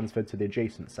 specimens will be transferred to the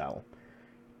adjacent cell.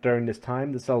 During this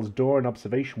time, the cell's door and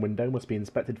observation window must be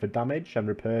inspected for damage and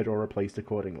repaired or replaced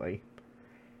accordingly.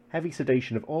 Heavy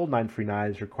sedation of all 939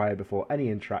 is required before any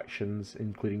interactions,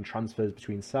 including transfers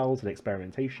between cells and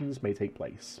experimentations, may take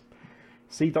place.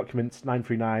 See document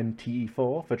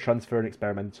 939-TE4 for transfer and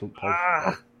experimental...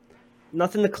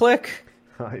 Nothing to click.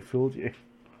 I fooled you.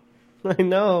 I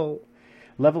know.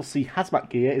 Level C hazmat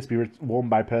gear is to be worn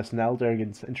by personnel during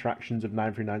interactions with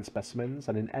 939 specimens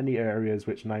and in any areas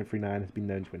which 939 has been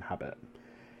known to inhabit.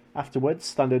 Afterwards,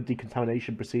 standard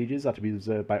decontamination procedures are to be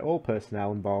observed by all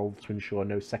personnel involved to ensure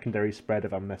no secondary spread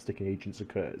of amnestic agents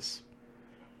occurs.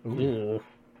 Ooh.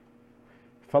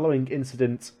 Following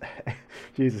incident...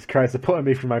 Jesus Christ, they're putting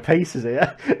me through my paces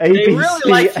here. They really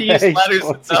like to use letters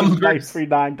and numbers.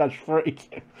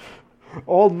 939-3.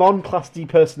 All non-Class D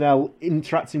personnel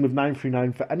interacting with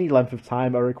 939 for any length of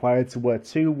time are required to wear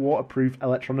 2 waterproof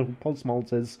electronic pulse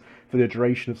monitors for the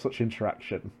duration of such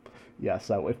interaction. Yeah,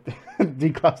 so if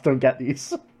D-Class don't get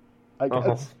these, I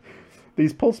guess.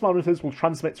 These pulse monitors will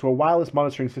transmit to a wireless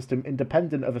monitoring system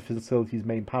independent of the facility's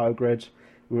main power grid,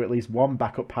 with at least one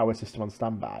backup power system on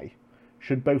standby.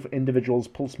 Should both individuals'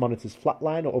 pulse monitors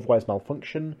flatline or otherwise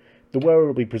malfunction, the wearer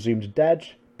will be presumed dead,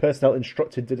 personnel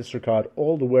instructed to disregard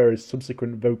all the wearer's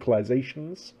subsequent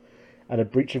vocalizations, and a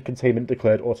breach of containment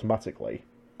declared automatically.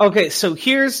 Okay, so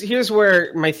here's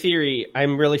where my theory,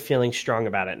 I'm really feeling strong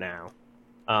about it now.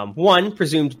 1,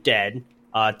 presumed dead.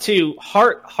 2,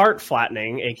 heart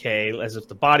flattening, aka as if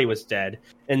the body was dead.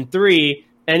 And 3,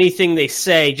 anything they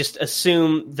say, just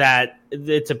assume that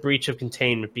it's a breach of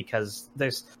containment because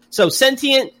there's... So,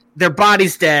 sentient, their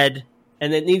body's dead,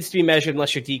 and it needs to be measured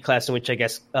unless you're D-Class, in which I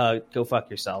guess go fuck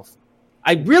yourself.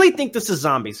 I really think this is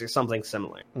zombies or something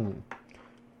similar.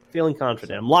 Feeling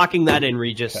confident. I'm locking that in,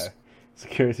 Regis. Okay.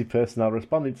 Security personnel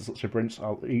responding to such a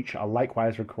breach are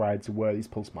likewise required to wear these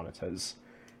pulse monitors.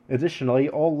 Additionally,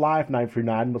 all live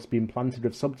 939 must be implanted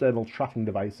with subdermal tracking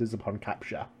devices upon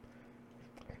capture.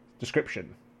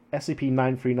 Description: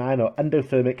 SCP-939 are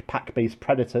endothermic pack-based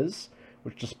predators,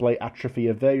 which display atrophy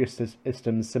of various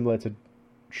systems similar to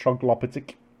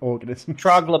troglodytic organisms.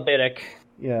 Troglodytic.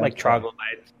 Yeah. Like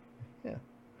troglodytes. Yeah.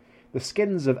 The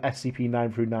skins of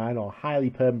SCP-939 are highly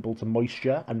permeable to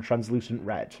moisture and translucent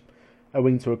red,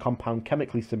 owing to a compound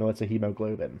chemically similar to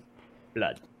hemoglobin.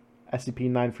 Blood.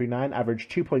 SCP-939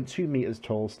 averaged 2.2 meters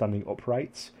tall standing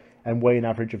upright, and weigh an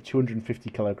average of 250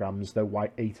 kilograms, though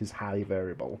weight is highly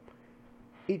variable.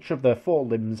 Each of their 4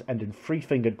 limbs end in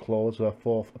 3-fingered claws with a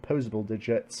 4th opposable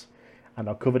digit, and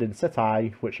are covered in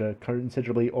setae, which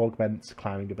considerably augment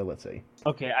climbing ability.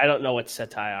 Okay, I don't know what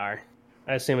setae are.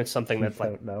 I assume it's something that's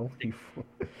don't know. I'm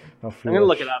going to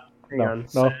look it up. Hang on.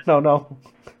 No.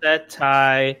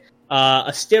 Setae,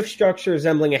 a stiff structure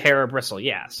resembling a hair or bristle.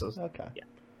 Yeah. So, okay. Yeah.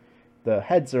 The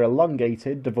heads are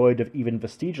elongated, devoid of even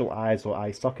vestigial eyes or eye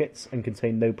sockets, and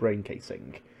contain no brain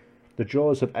casing. The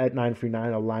jaws of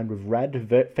 939 are lined with red,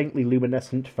 faintly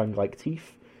luminescent fang-like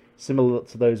teeth, similar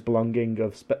to those belonging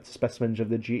of specimens of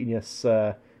the genus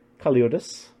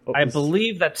Calliodus. I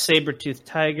believe that's saber-toothed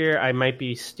tiger. I might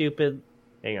be stupid.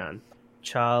 Hang on.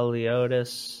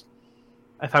 Chaliotis.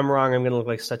 If I'm wrong, I'm going to look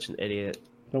like such an idiot.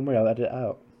 Don't worry, I'll edit it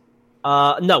out.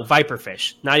 No,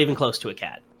 viperfish. Not even close to a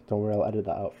cat. Don't worry, I'll edit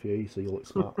that out for you so you look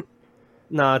smart.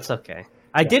 No, it's okay.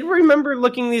 I did remember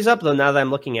looking these up, though, now that I'm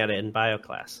looking at it in bio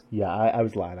class. Yeah, I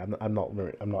was lying. I'm not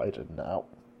editing it out.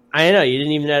 I know, you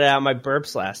didn't even edit out my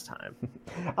burps last time.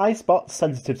 Eye spots,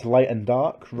 sensitive to light and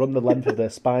dark, run the length of their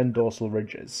spine dorsal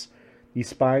ridges. These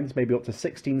spines may be up to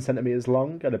 16 centimeters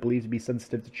long and are believed to be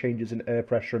sensitive to changes in air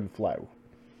pressure and flow.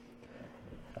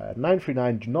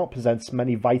 939 do not possess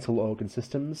many vital organ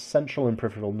systems. Central and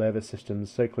peripheral nervous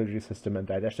systems, circulatory system, and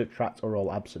digestive tract are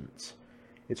all absent.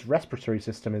 Its respiratory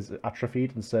system is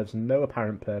atrophied and serves no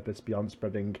apparent purpose beyond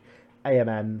spreading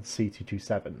AMN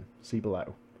C227. See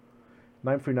below.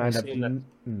 939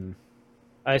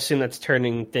 I assume that's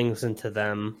turning things into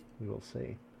them. We will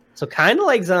see. So kind of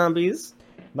like zombies.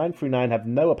 939 have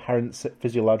no apparent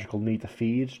physiological need to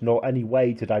feed, nor any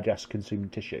way to digest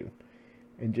consumed tissue.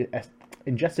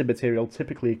 Ingested material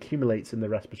typically accumulates in the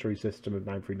respiratory system of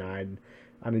 939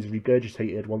 and is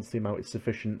regurgitated once the amount is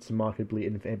sufficient to markedly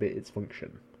inhibit its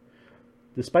function.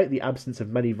 Despite the absence of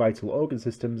many vital organ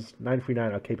systems,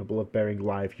 939 are capable of bearing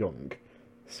live young.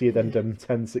 See Addendum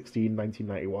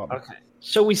 1016-1991. Okay.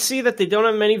 So we see that they don't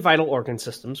have many vital organ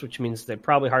systems, which means they're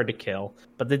probably hard to kill,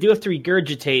 but they do have to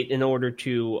regurgitate in order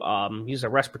to use a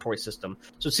respiratory system.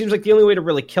 So it seems like the only way to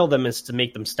really kill them is to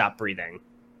make them stop breathing.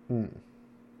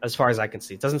 As far as I can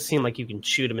see. It doesn't seem like you can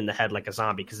shoot them in the head like a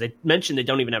zombie, because they mentioned they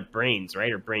don't even have brains,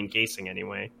 right? Or brain casing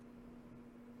anyway.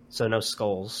 So no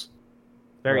skulls.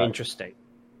 Very interesting.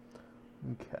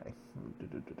 Okay.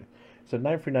 So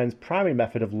 939's primary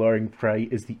method of luring prey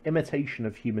is the imitation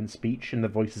of human speech in the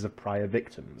voices of prior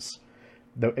victims,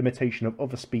 though imitation of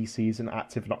other species and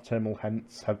active nocturnal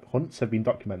hunts have been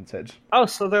documented. Oh,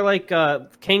 so they're like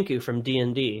Kenku from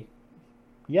D&D.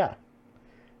 Yeah.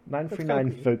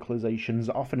 939 vocalizations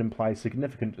often imply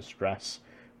significant distress.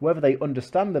 Whether they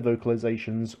understand the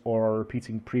vocalizations or are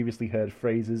repeating previously heard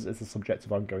phrases is the subject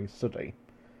of ongoing study.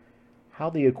 How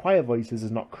they acquire voices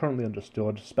is not currently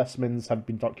understood. Specimens have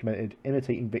been documented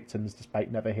imitating victims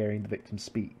despite never hearing the victim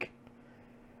speak.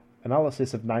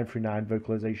 Analysis of 939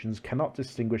 vocalizations cannot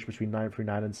distinguish between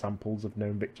 939 and samples of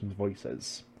known victims'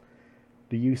 voices.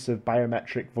 The use of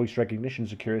biometric voice recognition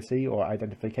security or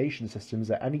identification systems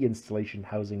at any installation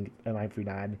housing a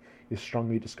 939 is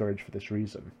strongly discouraged for this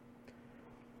reason.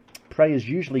 Prey is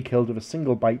usually killed with a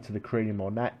single bite to the cranium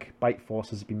or neck. Bite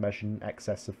force has been measured in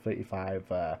excess of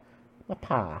 35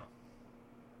 pa.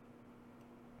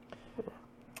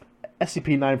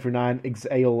 SCP-939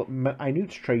 exhale minute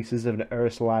traces of an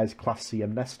aerosolized Class C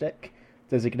amnestic,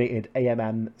 designated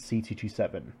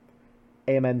AMN-C227.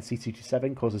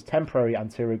 AMN-C227 causes temporary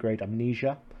anterograde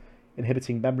amnesia,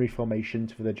 inhibiting memory formation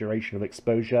for the duration of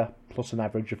exposure, plus an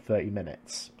average of 30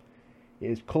 minutes.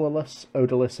 It is colourless,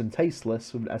 odourless, and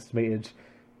tasteless, with an estimated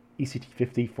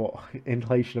ECT50 for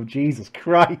inhalation of Jesus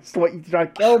Christ, what, you trying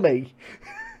to kill me?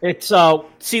 It's,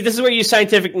 see, this is where you use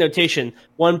scientific notation.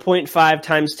 1.5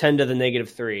 times 10 to the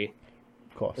negative 3.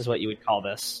 Of course. Is what you would call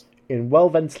this. In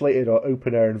well-ventilated or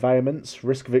open-air environments,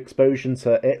 risk of exposure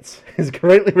to it is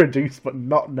greatly reduced but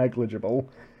not negligible.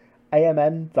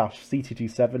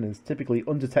 AMN-C227 is typically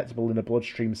undetectable in the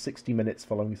bloodstream 60 minutes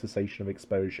following cessation of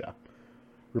exposure.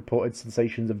 Reported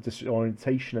sensations of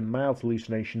disorientation and mild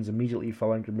hallucinations immediately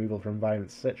following removal from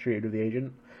environments saturated with the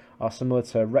agent are similar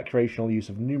to recreational use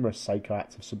of numerous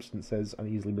psychoactive substances and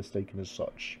easily mistaken as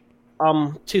such.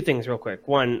 Two things real quick.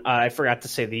 One, I forgot to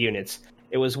say the units.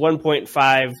 It was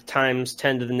 1.5 times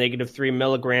 10 to the negative 3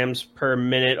 milligrams per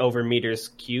minute over meters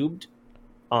cubed.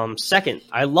 Second,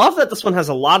 I love that this one has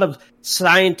a lot of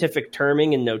scientific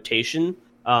terming and notation.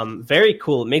 Very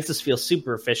cool. It makes us feel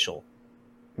super official.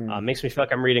 Makes me feel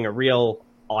like I'm reading a real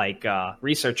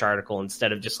research article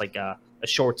instead of just like a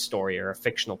short story or a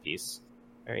fictional piece.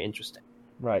 Very interesting.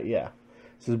 Right, yeah.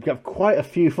 So we've got quite a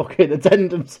few fucking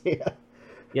addendums here.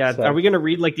 Yeah, So, are we going to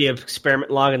read like the experiment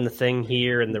log and the thing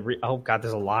here and oh god,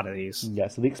 there's a lot of these. Yeah,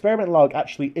 so the experiment log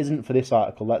actually isn't for this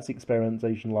article. That's the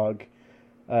experimentation log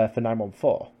for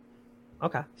 914.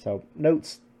 Okay. So,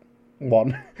 notes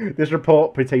 1. This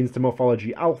report pertains to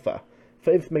morphology alpha.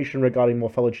 For information regarding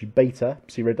morphology beta,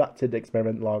 see redacted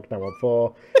experiment log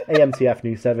 914, AMTF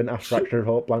New 7, abstract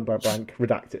report, blank, blank, blank,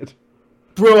 redacted.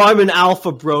 Bro, I'm an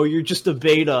alpha, bro. You're just a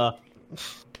beta.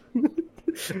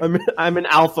 I'm an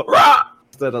alpha. Rah!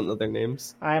 I don't know their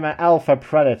names. I'm an alpha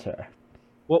predator.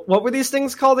 What were these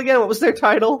things called again? What was their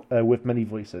title? With many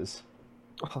voices.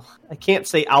 Oh, I can't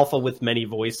say alpha with many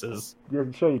voices.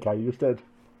 I'm sure you can, you just did.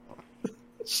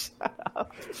 Shut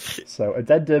up. So,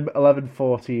 Addendum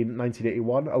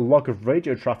 1114-1981, a log of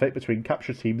radio traffic between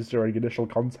capture teams during initial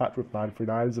contact with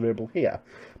 939 is available here.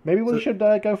 Maybe we should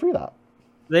go through that.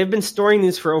 They've been storing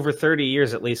these for over 30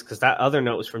 years at least, because that other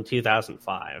note was from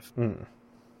 2005. All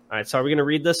right, so are we going to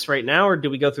read this right now, or do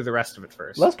we go through the rest of it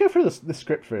first? Let's go through the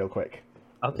script real quick.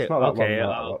 Okay, It's not that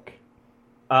long,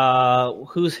 look.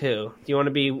 Who's who? Do you want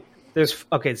to be...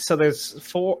 so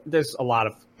there's a lot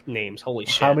of names. Holy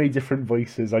shit. How many different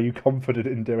voices are you confident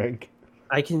in doing?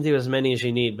 I can do as many as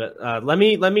you need, but let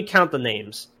me count the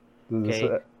names. There's,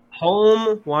 Okay.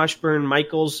 Holm, Washburn,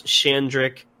 Michaels,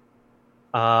 Shandrick,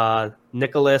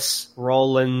 Nicholas,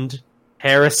 Roland,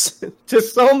 Harris.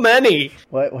 Just so many.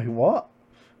 Wait, what?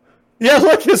 Yeah,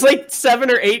 look, there's like 7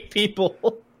 or 8 people.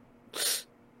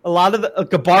 A lot of the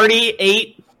Gabarty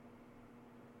 8.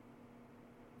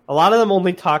 A lot of them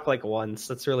only talk like once.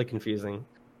 That's really confusing.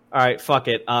 All right, fuck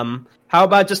it. How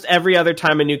about just every other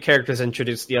time a new character is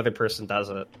introduced, the other person does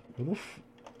it?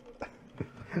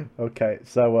 Okay,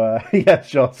 so yeah,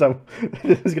 sure. So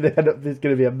this is going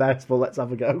to be a mess, but let's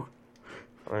have a go.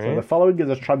 All right. So the following is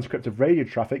a transcript of radio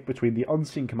traffic between the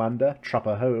on-scene commander,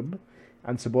 Trapper Home,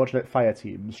 and subordinate fire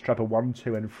teams, Trapper 1,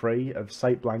 2, and 3 of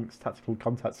Site Blank's Tactical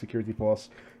Contact Security Force,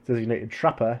 designated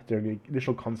Trapper during the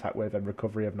initial contact with and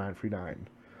recovery of 939.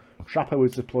 Trapper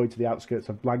was deployed to the outskirts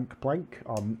of blank blank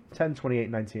on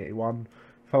 10/28/1981,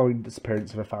 following the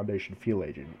disappearance of a Foundation field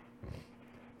agent.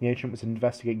 The agent was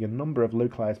investigating a number of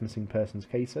localized missing persons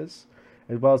cases,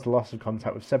 as well as the loss of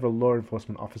contact with several law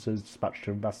enforcement officers dispatched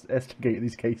to investigate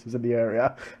these cases in the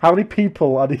area. How many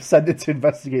people are they sending to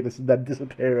investigate this and then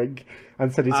disappearing,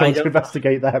 and sending someone to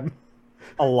investigate them?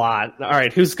 A lot. All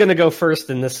right, who's going to go first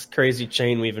in this crazy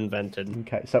chain we've invented?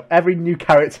 Okay, so every new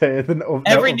character...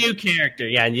 New character,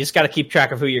 yeah, and you just got to keep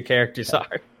track of who your characters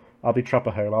are. I'll be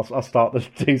Trapper Home. I'll start the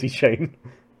daisy chain.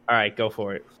 All right, go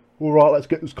for it. All right, let's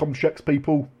get those comm checks,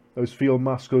 people. Those field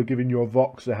masks are giving your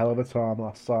Vox a hell of a time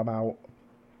last time out.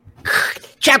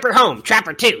 Trapper Home,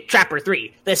 Trapper 2, Trapper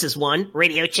 3. This is 1.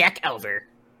 Radio check over.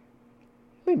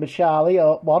 Lima Charlie,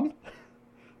 1.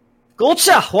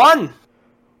 Gulcha, 1.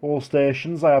 All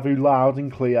stations, I have you loud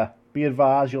and clear. Be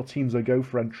advised, your teams are go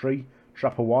for entry.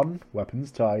 Trapper 1, weapons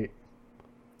tight.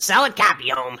 Solid copy,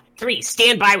 Home. 3.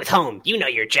 Stand by with Home. You know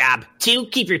your job. 2.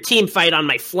 Keep your team fight on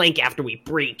my flank after we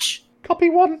breach. Copy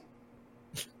 1.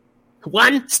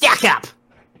 1. Stack up.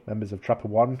 Members of Trapper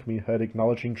 1 can be heard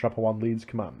acknowledging Trapper 1 leads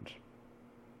command.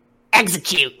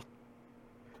 Execute.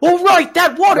 All right,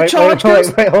 that water charge.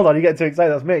 Wait, hold on, you get too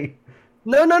excited, that's me.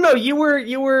 No, you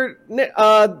were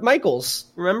Michaels,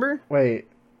 remember? Wait,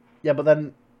 yeah, but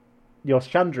then you're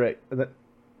Shandrick, and then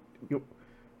you...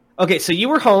 Okay, so you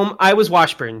were Home, I was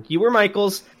Washburn. You were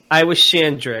Michaels, I was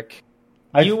Shandrick.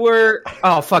 You were...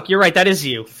 Oh, fuck, you're right, that is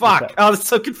you. Fuck, Okay. oh, that's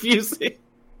so confusing.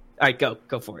 All right,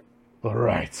 go for it.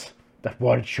 Alright, that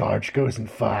water charge goes in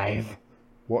 5.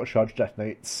 Water charge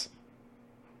detonates.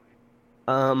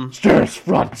 Stirs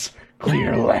front,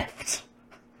 clear left.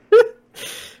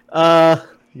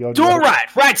 Door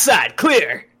right side,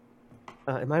 clear.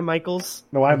 Am I Michaels?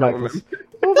 No, I'm Michaels.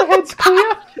 Overhead's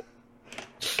clear.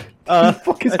 The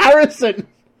fuck is Harrison?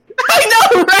 I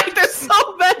know, right? There's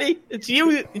so many. It's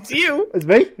you. It's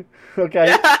me? Okay.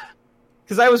 Yeah.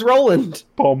 Because I was Roland.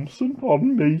 Thompson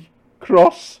on me.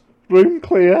 Cross. Room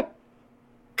clear.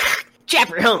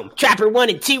 Trapper Home, Trapper 1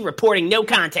 and 2 reporting no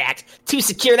contact. 2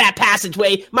 secure that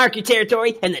passageway, mark your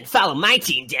territory, and then follow my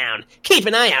team down. Keep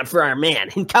an eye out for our man,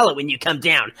 and call it when you come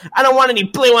down. I don't want any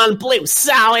blue on blue,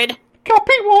 solid.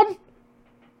 Copy 1.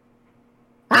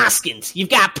 Hoskins, you've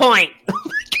got point.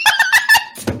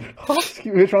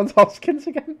 Hoskins, which one's Hoskins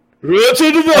again?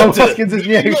 Oh, Hoskins is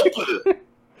new.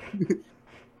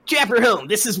 Trapper Home,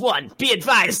 this is 1. Be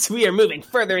advised, we are moving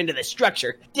further into the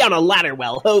structure. Down a ladder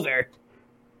well, over.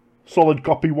 Solid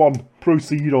copy 1.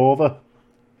 Proceed over.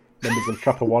 Members of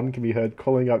Trapper 1 can be heard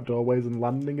calling out doorways and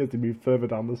landing as they move further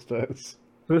down the stairs.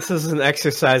 This is an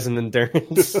exercise in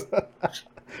endurance.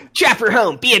 Trapper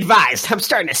Home, be advised. I'm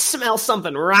starting to smell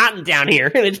something rotten down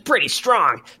here, and it's pretty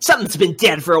strong. Something's been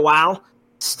dead for a while.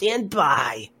 Stand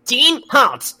by. Dean,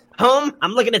 halt. Home,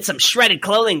 I'm looking at some shredded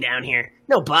clothing down here.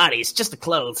 No bodies, just the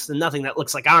clothes, and nothing that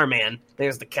looks like our man.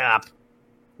 There's the cop.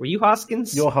 Were you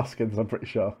Hoskins? You're Hoskins, I'm pretty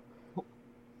sure.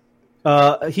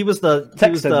 He was the...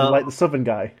 Texan, like the southern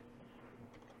guy.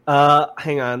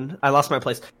 Hang on. I lost my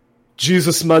place.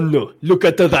 Jesus, man, no. Look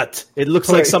at that. It looks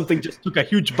like something just took a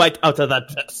huge bite out of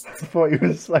that vest. I thought he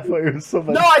was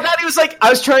southern. No, I thought he was like... I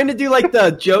was trying to do like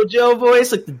the JoJo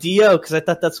voice, like the Dio, because I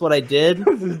thought that's what I did.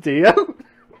 This is Dio?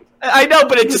 I know,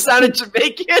 but it just sounded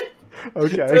Jamaican.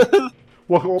 Okay.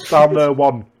 Walk up down there,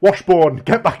 one. Washburn,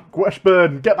 get back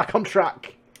on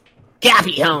track.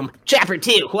 Copy, Home. Trapper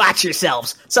 2, watch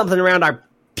yourselves. Something around our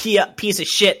piece of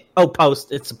shit. Oh,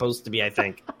 post. It's supposed to be, I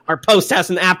think. Our post has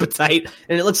an appetite,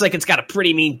 and it looks like it's got a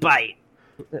pretty mean bite.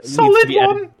 Solid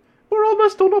one. We're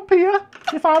almost done up here.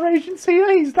 If our agent's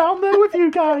here, he's down there with you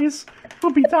guys.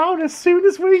 We'll be down as soon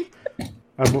as we...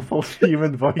 A muffled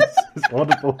human voice is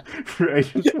audible through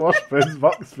Agent Washburn's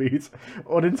vox feed.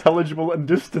 Unintelligible and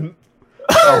distant.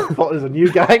 Oh, I thought there's a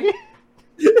new guy.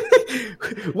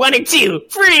 1 and 2,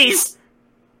 freeze!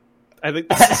 I think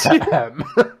this is...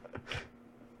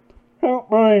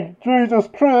 Help me, Jesus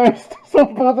Christ,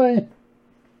 somebody!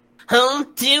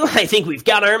 Home 2, I think we've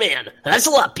got our man.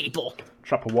 Hustle up, people.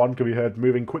 Trapper 1 can be heard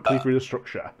moving quickly through the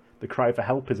structure. The cry for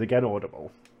help is again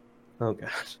audible. Oh,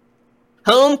 gosh.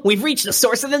 Home, we've reached the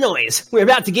source of the noise. We're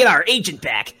about to get our agent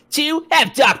back. 2,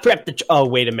 have Doc prep the... Oh,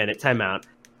 wait a minute, time out.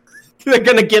 They're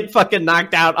gonna get fucking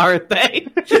knocked out, aren't they?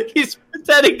 He's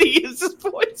pretending to use his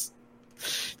voice.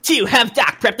 2, have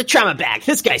Doc prep the trauma bag.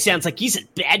 This guy sounds like he's in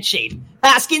bad shape.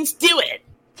 Hoskins, do it!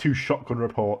 2 shotgun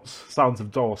reports. Sounds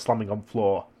of door slamming on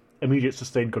floor. Immediate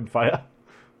sustained gunfire.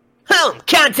 Home,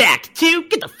 contact! 2,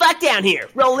 get the fuck down here.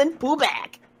 Roland, pull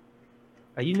back.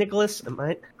 Are you Nicholas? Am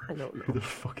I don't know. Who the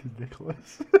fuck is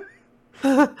Nicholas?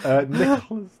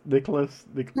 Nicholas.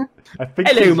 I think.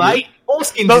 Hello, mate.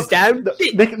 Hoskins is down.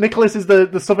 Nicholas is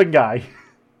the southern guy.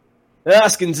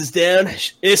 Hoskins is down.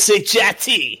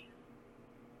 S-H-I-T.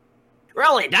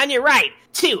 Roland, on your right.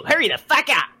 2, hurry the fuck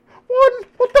up. 1,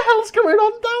 what the hell's going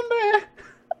on down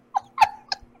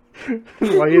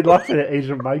there? Why are you laughing at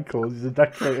Agent Michaels? He's a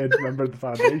decorated member of the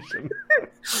Foundation.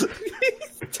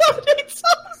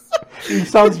 He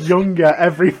sounds younger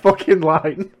every fucking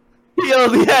line. He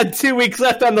only had 2 weeks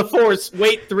left on the force.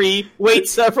 Wait 3. Wait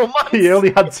several months. He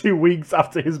only had 2 weeks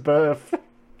after his birth.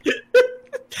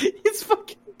 He's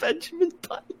fucking Benjamin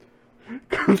Button.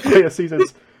 Gunfire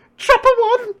seasons. Trapper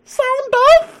 1, sound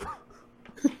off!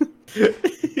 Dude,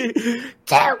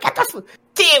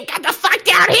 get the fuck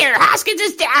down here! Hoskins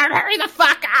is down! Hurry the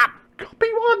fuck up! Copy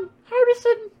 1,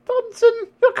 Harrison, Thompson.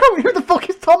 You're coming. Who the fuck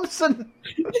is Thompson?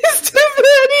 It's too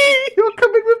many! You're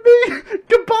coming with me!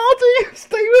 Gabardi,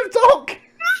 stay with Doc!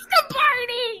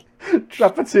 Gabardi!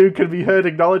 Trapper 2 can be heard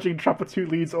acknowledging Trapper 2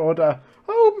 leads order.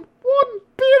 Home, 1,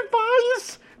 be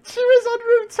advised! 2 is en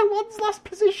route to 1's last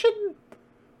position.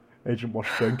 Agent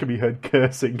Washburn can be heard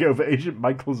cursing over Agent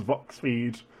Michael's vox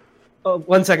feed. Oh,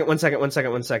 one second.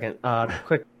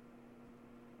 Quick.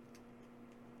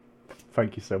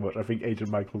 Thank you so much. I think Agent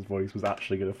Michael's voice was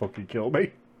actually going to fucking kill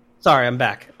me. Sorry, I'm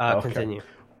back. Okay. Continue.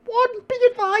 1, be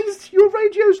advised, your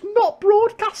radio's not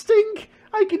broadcasting.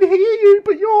 I can hear you,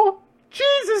 but you're...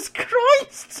 Jesus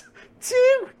Christ!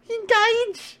 2,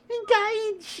 engage!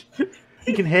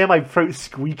 You can hear my throat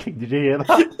squeaking. Did you hear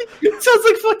that? It sounds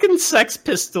like fucking Sex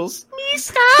Pistols.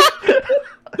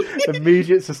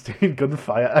 Immediate sustained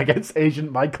gunfire against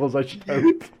Agent Michaels, I should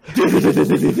hope.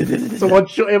 Someone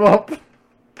shut him up.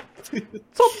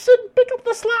 Thompson, pick up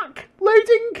the slack.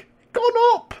 Loading.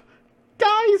 Gone up.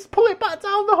 Guys, pull it back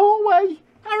down the hallway.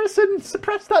 Harrison,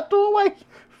 suppress that doorway.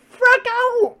 Frag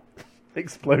out.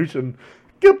 Explosion.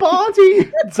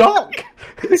 Gabardi, Doc.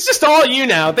 It's just all you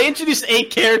now. They introduced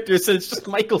 8 characters, and it's just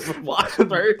Michael's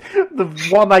Washburn. The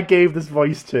one I gave this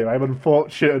voice to, I'm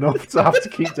unfortunate enough to have to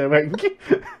keep doing.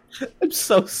 I'm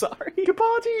so sorry.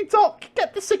 Gabardi, Doc,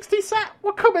 get the 60 set.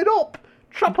 We're coming up.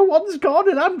 Trapper 1's gone,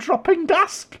 and I'm dropping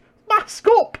gas. Mask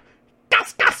up.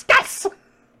 Gas.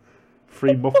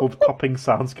 3 muffled popping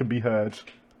sounds can be heard.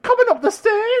 Coming up the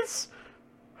stairs.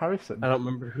 Harrison. I don't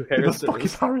remember who Who the Harrison fuck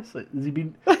is Harrison? Has he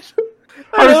been...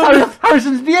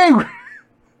 Harrison's new!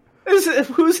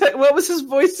 What was his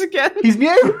voice again? He's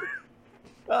new!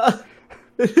 I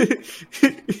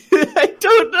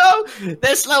don't know.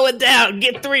 They're slowing down.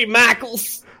 Get 3,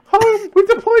 Michaels. Home, we've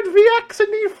deployed VX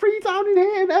and need 3 down in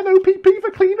here and MOPP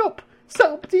for cleanup. Set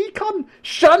up decon!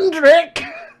 Shandrick!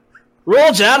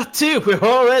 Roger, 2, we're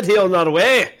already on our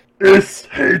way.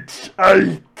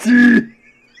 S-H-I-T!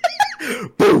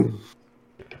 Boom.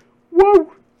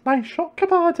 Whoa! Nice shot,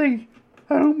 Cabardi.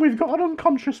 We've got an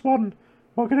unconscious one.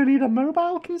 We're going to need a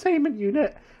mobile containment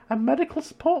unit and medical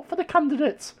support for the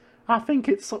candidates. I think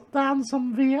it's sucked down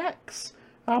some VX.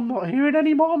 I'm not hearing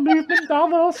any more movement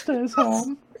down those stairs,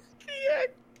 home.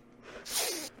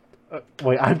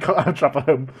 Wait, I'm Trapper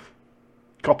Home.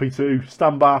 Copy 2.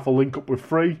 Stand by for link up with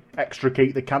 3.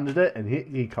 Extricate the candidate and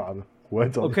hit the icon.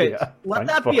 Words on Okay, here. let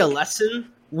Thanks, that be a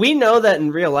lesson. We know that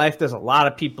in real life there's a lot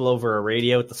of people over a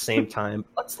radio at the same time.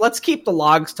 Let's keep the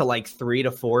logs to like 3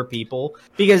 to 4 people,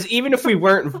 because even if we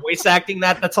weren't voice acting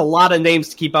that's a lot of names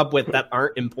to keep up with that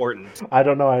aren't important. I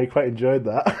don't know, I quite enjoyed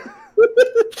that.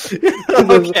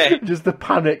 Okay. Just the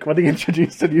panic when he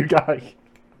introduced a new guy.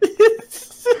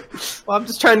 Well, I'm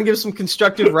just trying to give some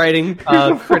constructive writing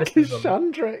Fucking criticism.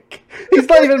 Shandrick. He's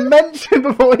not even mentioned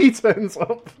before he turns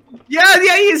up. Yeah, he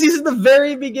is. He's in the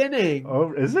very beginning.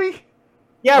 Oh, is he?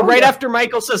 Yeah, Oh, right yeah. after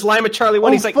Michael says Lima Charlie 1,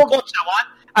 Oh, he's like, fuck. "Coach, what?"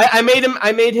 I made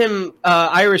him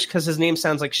Irish because his name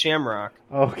sounds like Shamrock.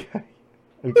 Okay.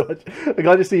 I'm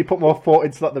glad to see you put more thought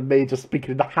into that than me just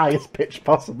speaking in the highest pitch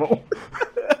possible.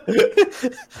 Michael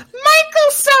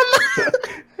Summer!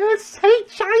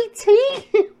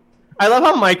 S-H-I-T! I love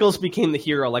how Michaels became the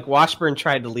hero. Like, Washburn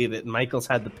tried to lead it, and Michaels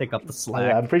had to pick up the slack.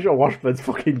 Yeah, I'm pretty sure Washburn's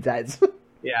fucking dead.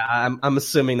 Yeah, I'm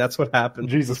assuming that's what happened.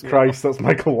 Jesus Christ, that's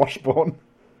Michael Washburn.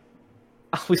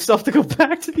 We still have to go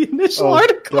back to the initial Oh,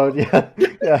 article. God, yeah.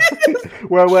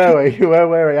 Where were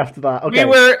we after that? Okay.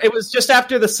 It was just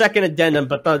after the second addendum,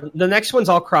 but the next one's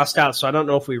all crossed out, so I don't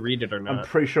know if we read it or I'm not.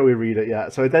 pretty sure we read it, yeah.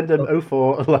 So Addendum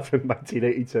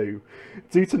 04-11-1982.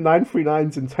 Due to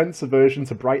 939's intense aversion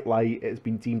to bright light, it has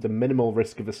been deemed a minimal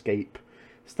risk of escape.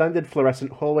 Standard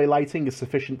fluorescent hallway lighting is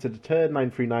sufficient to deter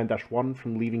 939-1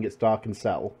 from leaving its darkened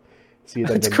cell. See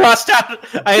It's Addendum, crossed out.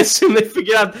 I assume they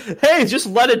figured out, hey, just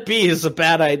let it be is a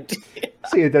bad idea.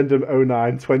 see Addendum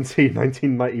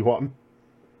 09-20-1991. All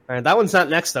right, that one's not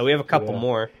next, though. We have a couple Yeah.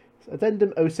 more.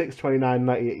 Addendum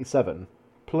 06-29-1987.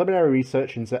 Preliminary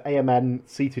research into AMN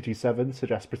C227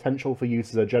 suggests potential for use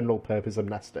as a general-purpose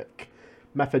amnestic.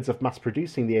 Methods of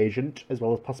mass-producing the agent, as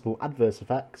well as possible adverse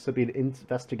effects, are being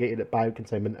investigated at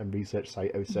Biocontainment and Research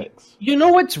Site 06. You know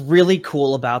what's really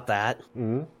cool about that?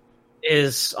 Mhm.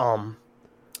 Is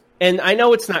and I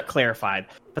know it's not clarified,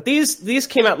 but these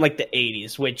came out in like the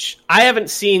 80s, which I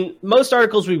haven't seen. Most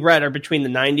articles we've read are between the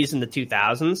 90s and the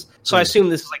 2000s, so I assume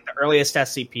this is like the earliest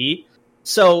SCP.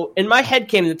 So in my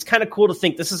headcanon, it's kind of cool to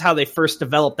think this is how they first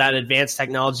developed that advanced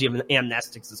technology of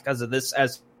amnestics, is because of this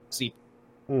SCP.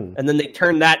 And then they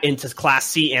turned that into Class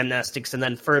C amnestics, and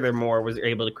then furthermore was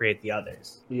able to create the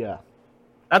others. Yeah.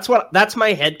 That's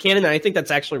my headcanon, and I think that's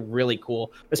actually really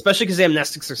cool, especially because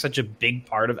amnestics are such a big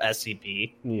part of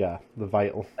SCP. Yeah, the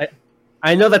vital.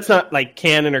 I know that's not like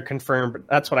canon or confirmed, but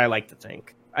that's what I like to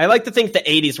think. I like to think the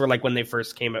 80s were like when they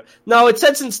first came out. No, it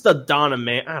said since the dawn of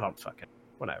man. I don't fucking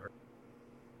whatever.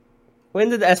 When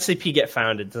did the SCP get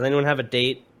founded? Does anyone have a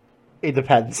date? It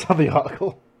depends on the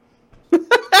article.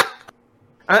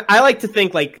 I like to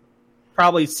think like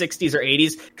probably 60s or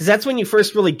 80s, because that's when you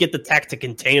first really get the tech to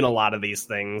contain a lot of these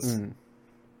things.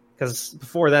 Because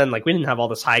before then, like, we didn't have all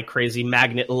this high crazy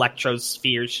magnet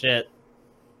electrosphere shit.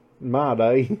 Mad,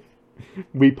 eh?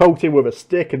 We poked him with a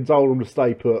stick and told him to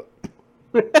stay put.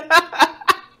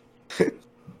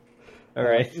 All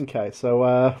right. Okay,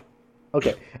 so,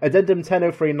 okay. Addendum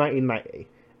 1003-1990.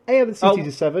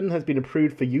 AMC-227 has been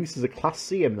approved for use as a Class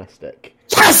C amnestic.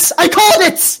 Yes! I called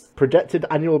it! Projected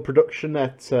annual production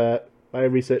at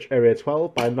Bioresearch Area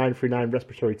 12 by 939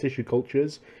 respiratory tissue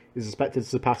cultures is expected to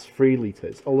surpass 3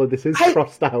 litres, although this is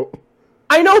crossed out.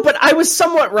 I know, but I was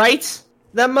somewhat right.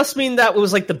 That must mean that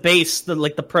was like the base,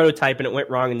 the prototype, and it went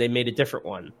wrong and they made a different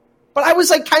one. But I was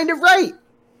like kind of right.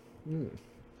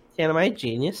 Am I a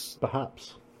genius?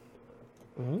 Perhaps.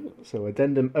 So,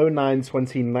 Addendum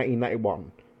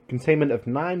 09-20-1991. Containment of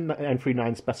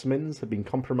 939 specimens have been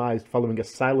compromised following a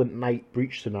Silent Night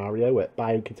breach scenario at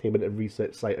Biocontainment and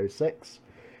Research Site 06.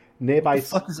 Nearby... What the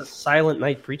fuck is a Silent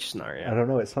Night breach I scenario? don't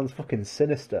know, it sounds fucking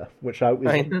sinister, which I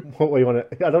know. what you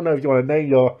want to... I don't know if you want to name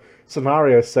your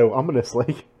scenario so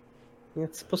ominously.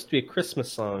 It's supposed to be a Christmas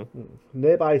song.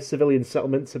 Nearby civilian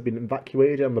settlements have been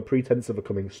evacuated on the pretense of a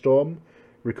coming storm.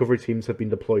 Recovery teams have been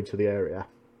deployed to the area.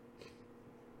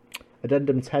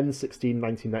 Addendum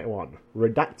 10-16-1991.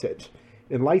 Redacted.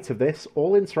 In light of this,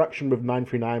 all interaction with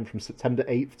 939 from September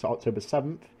 8th to October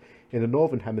 7th in the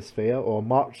Northern Hemisphere or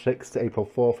March 6th to April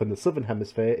 4th in the Southern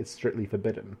Hemisphere is strictly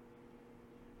forbidden.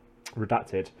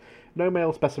 Redacted. No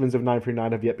male specimens of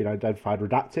 939 have yet been identified.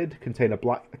 Redacted. Contain a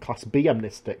Class B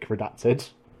amnestic. Redacted.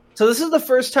 So this is the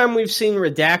first time we've seen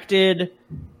redacted,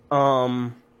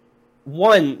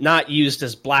 one, not used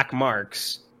as black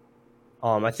marks.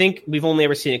 I think we've only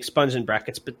ever seen expungement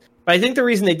brackets, but I think the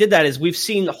reason they did that is we've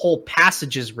seen the whole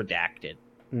passages redacted.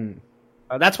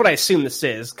 That's what I assume this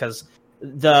is, because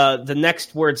the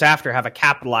next words after have a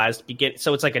capitalized begin,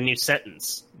 so it's like a new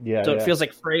sentence. Yeah. So it feels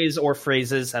like phrase or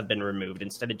phrases have been removed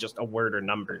instead of just a word or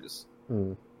numbers.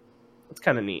 It's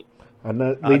kind of neat. And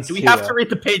that Do we have to read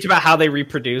the page about how they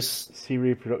reproduce? See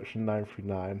reproduction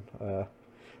 939.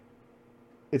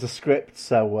 It's a script,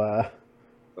 so...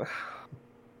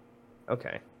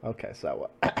 Okay. Okay, so...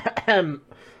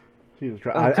 Jesus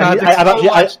Oh,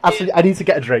 Christ. God, I need to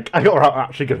get a drink. I'm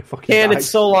actually going to fucking die. It's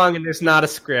so long and there's not a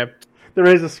script. There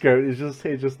is a script,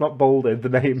 it's just not bolded, the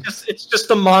name. It's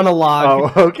just a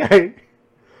monologue. Oh, okay.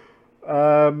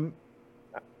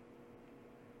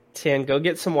 Tan, go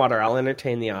get some water. I'll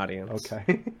entertain the audience.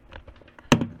 Okay.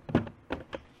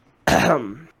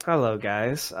 Hello,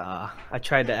 guys. I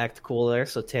tried to act cool there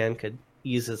so Tan could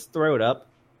ease his throat up.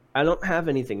 I don't have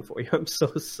anything for you. I'm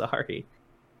so sorry.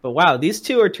 But wow, these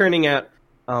two are turning out...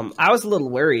 I was a little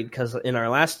worried because in our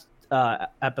last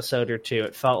episode or two,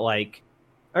 it felt like...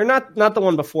 Or not the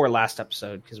one before last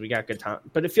episode, because we got good time.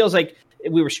 But it feels like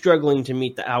we were struggling to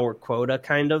meet the hour quota,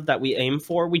 kind of, that we aim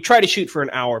for. We try to shoot for an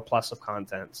hour plus of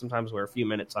content. Sometimes we're a few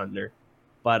minutes under.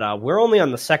 But we're only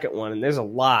on the second one, and there's a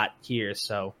lot here.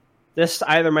 So this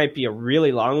either might be a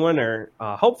really long one, or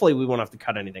hopefully we won't have to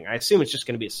cut anything. I assume it's just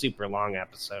going to be a super long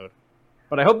episode.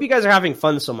 But I hope you guys are having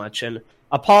fun so much. And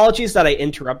apologies that I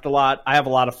interrupt a lot. I have a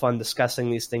lot of fun discussing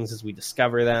these things as we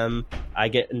discover them. I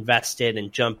get invested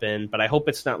and jump in, but I hope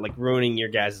it's not like ruining your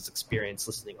guys' experience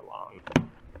listening along.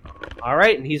 All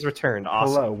right, and he's returned.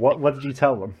 Awesome. Hello. What did you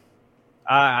tell them?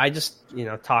 I just,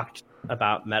 talked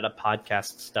about meta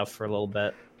podcast stuff for a little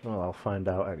bit. Well, I'll find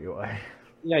out anyway.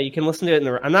 Yeah, you can listen to it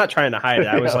I'm not trying to hide it.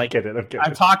 I was I'm kidding.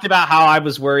 I've talked about how I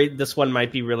was worried this one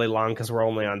might be really long because we're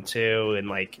only on 2, and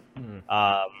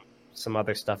some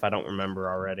other stuff I don't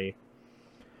remember already.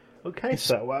 Okay,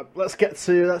 so let's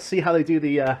see how they do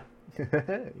the, Yeah,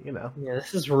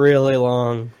 this is really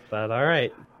long, but all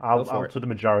right. I'll do the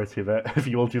majority of it if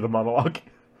you will do the monologue.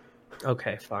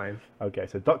 Okay, fine. Okay,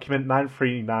 so document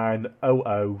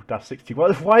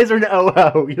 93900-60. Why is there an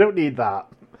 00? You don't need that.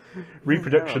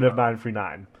 Reproduction of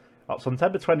 939. On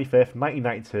September 25th,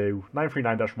 1992,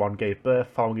 939-1 gave birth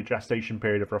following a gestation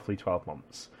period of roughly 12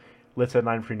 months. Litter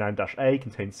 939-A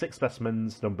contained 6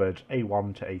 specimens numbered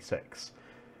A1 to A6.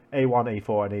 A1,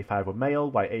 A4, and A5 were male,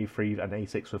 while A3 and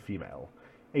A6 were female.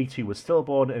 A2 was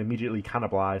stillborn and immediately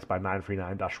cannibalized by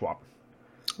 939-1.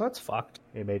 That's fucked.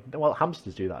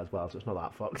 Hamsters do that as well, so it's not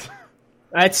that fucked.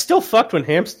 It's still fucked when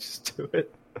hamsters do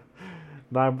it.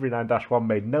 939-1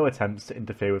 made no attempts to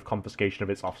interfere with confiscation of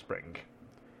its offspring.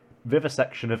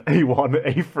 Vivisection of A1,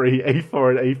 A3,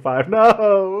 A4, and A5.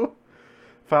 No!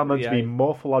 Found them to be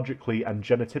morphologically and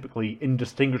genotypically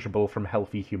indistinguishable from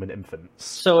healthy human infants.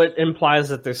 So it implies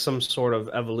that there's some sort of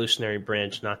evolutionary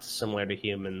branch not similar to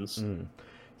humans.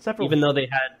 Even though they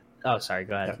had... Oh, sorry,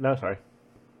 go ahead. No, sorry.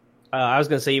 I was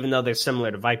going to say, even though they're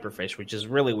similar to viperfish, which is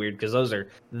really weird, because those are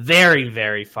very,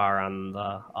 very far on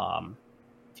the...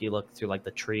 if you look through, like,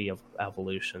 the tree of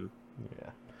evolution. Yeah.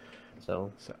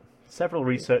 So several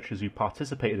researchers who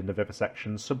participated in the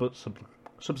vivisection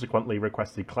subsequently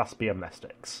requested Class B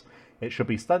amnestics. It should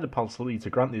be standard policy to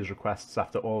grant these requests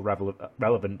after all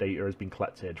relevant data has been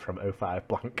collected from 05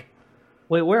 blank.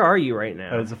 Wait, where are you right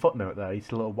now? There's a footnote there. You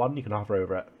see a little 1, you can hover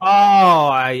over it. Oh,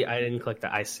 I didn't click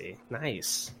that. I see.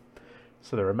 Nice.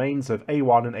 So the remains of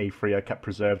A1 and A3 are kept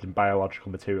preserved in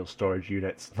biological material storage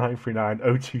units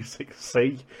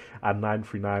 939-026C and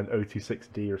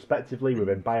 939-026D respectively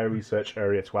within Bioresearch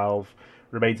Area 12.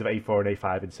 Remains of A4 and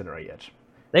A5 incinerated.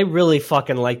 They really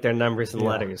fucking like their numbers and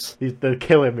letters. They're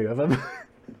killing me with them.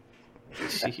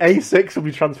 A6 will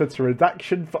be transferred to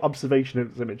redaction for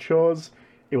observation as it matures.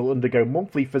 It will undergo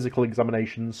monthly physical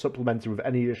examinations, supplemented with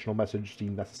any additional message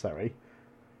deemed necessary.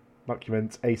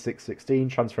 Document A616,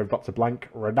 transfer of Dr. Blank,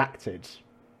 redacted.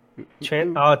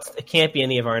 It can't be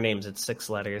any of our names. It's 6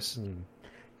 letters.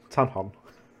 Tanhon.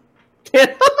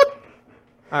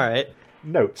 Alright.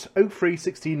 Note,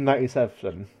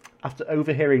 03-1697. After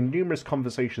overhearing numerous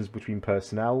conversations between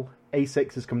personnel,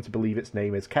 A6 has come to believe its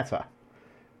name is Keta.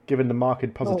 Given the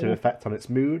marked positive effect on its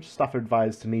mood, staff are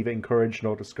advised to neither encourage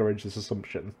nor discourage this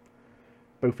assumption.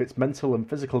 Both its mental and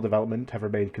physical development have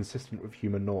remained consistent with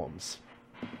human norms.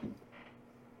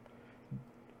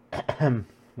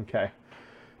 Okay.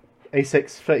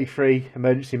 A633,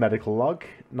 emergency medical log,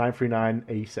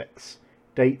 939A6.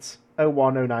 Date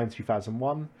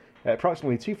 0109-2001. At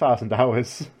approximately 2,000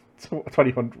 hours,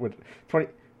 2000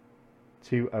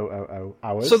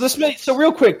 hours. So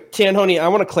real quick, Tanhoney, I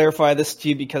want to clarify this to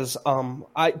you because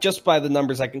I just by the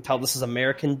numbers I can tell this is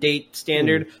American date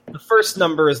standard. The first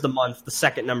number is the month, the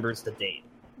second number is the date,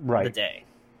 Right. the day.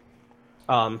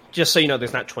 Just so you know,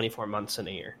 there's not 24 months in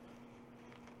a year.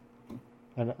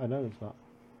 I know it's not.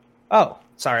 Oh,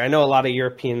 sorry. I know a lot of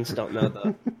Europeans don't know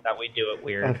that we do it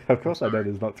weird. Of course I know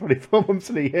there's not 24 months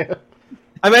in a year.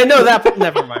 I mean, I know that, but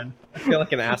never mind. I feel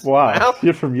like an asshole. Wow, now.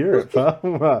 you're from Europe, huh?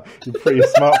 Well, you're pretty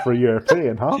smart for a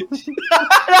European, huh?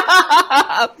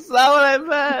 That's not what I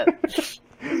meant.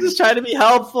 I'm just trying to be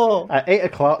helpful. At 8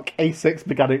 o'clock, A6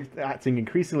 began acting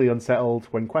increasingly unsettled.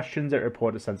 When questioned, it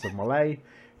reported a sense of malaise.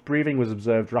 Breathing was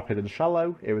observed rapid and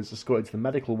shallow. It was escorted to the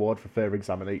medical ward for further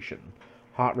examination.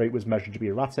 Heart rate was measured to be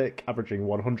erratic, averaging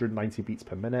 190 beats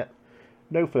per minute.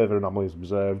 No further anomalies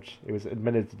observed. It was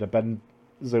administered to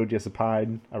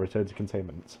benzodiazepine and returned to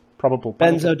containment.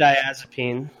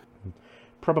 Benzodiazepine.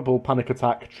 Probable panic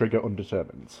attack, trigger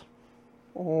undetermined.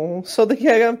 Oh, so they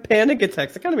got panic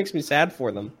attacks. That kind of makes me sad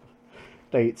for them.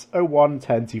 Date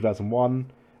 01/10/2001.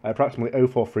 At approximately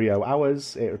 0430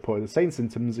 hours, it reported the same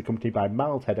symptoms accompanied by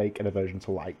mild headache and aversion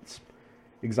to light.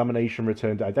 Examination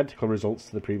returned identical results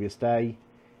to the previous day.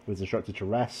 It was instructed to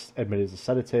rest, admitted as a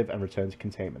sedative, and returned to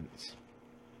containment.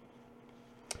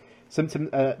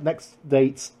 Next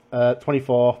date,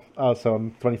 24, so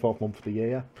on 24th month of the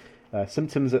year.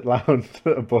 Symptoms at Lounge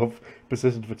above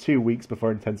persisted for 2 weeks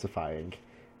before intensifying.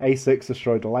 A6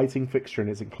 destroyed the lighting fixture in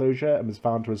its enclosure and was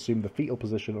found to assume the fetal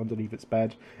position underneath its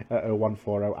bed at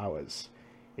 0140 hours.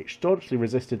 It staunchly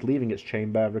resisted leaving its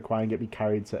chamber, requiring it be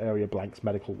carried to Area Blank's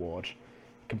medical ward. It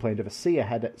complained of a severe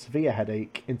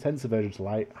headache, intense aversion to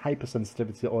light,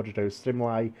 hypersensitivity to auditory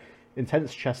stimuli,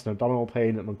 intense chest and abdominal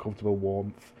pain, and uncomfortable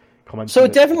warmth. So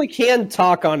it definitely can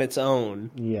talk on its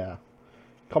own. Yeah.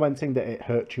 Commenting that it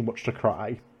hurt too much to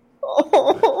cry.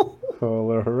 Oh.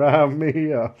 All around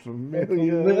me are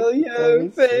familiar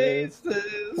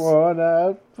faces.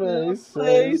 Worn-out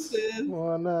places.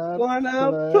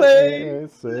 Worn-out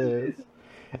places.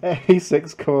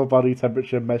 A6 core body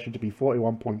temperature measured to be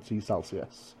 41.2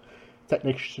 Celsius.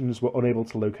 Technicians were unable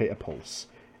to locate a pulse.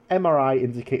 MRI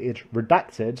indicated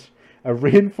redacted. A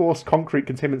reinforced concrete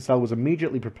containment cell was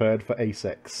immediately prepared for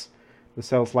A6. The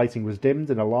cell's lighting was dimmed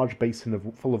and a large basin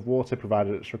full of water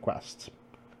provided at its request.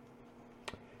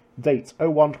 Date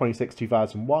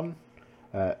 01/26/2001.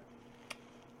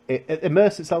 It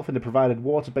immersed itself in the provided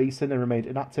water basin and remained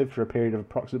inactive for a period of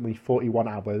approximately 41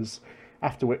 hours,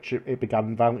 after which it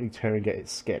began violently tearing at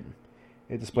its skin.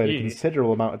 It displayed a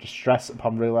considerable amount of distress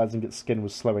upon realizing its skin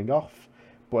was slowing off,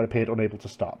 but it appeared unable to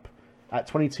stop. At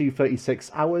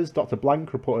 22:36 hours, Dr.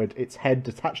 Blank reported its head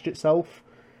detached itself.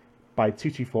 By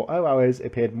 2240 hours, it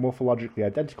appeared morphologically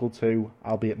identical to,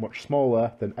 albeit much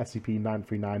smaller, than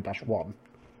SCP-939-1.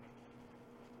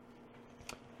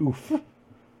 Oof.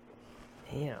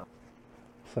 Damn.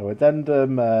 So,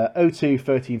 addendum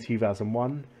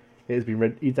 02/13/2001. It has been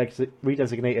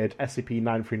redesignated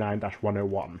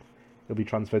SCP-939-101. It'll be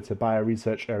transferred to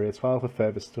Bioresearch Area 12 for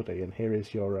further study. And here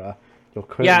is your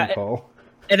curtain call.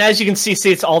 And as you can see,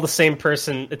 it's all the same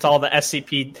person. It's all the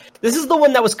SCP. This is the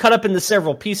one that was cut up into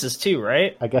several pieces too,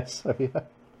 right? I guess so, yeah.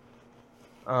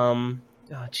 Oh,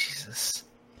 Jesus.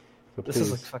 So This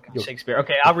is like fucking Shakespeare.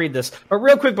 Okay, I'll read this. But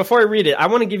real quick, before I read it, I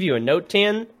want to give you a note,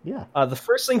 Tan. Yeah. The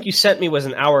first link you sent me was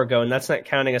an hour ago, and that's not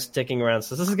counting us sticking around.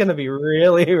 So this is going to be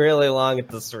really, really long at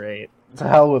this rate. To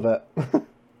hell with it.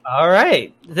 All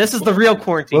right. This is the real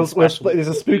quarantine special. There's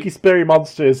a Spooky Scary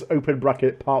Monsters, open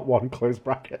bracket, part 1, close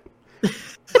bracket.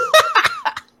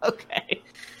 Okay.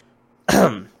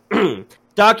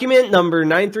 Document number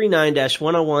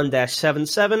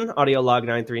 939-101-77, audio log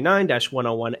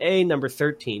 939-101A, number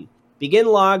 13. Begin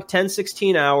log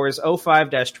 1016 hours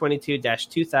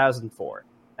 05-22-2004.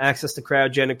 Access to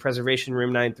Cryogenic Preservation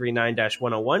Room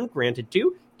 939-101 granted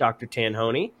to Dr.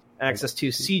 Tanhoney. Access to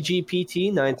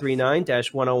CGPT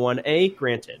 939-101A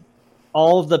granted.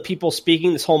 All of the people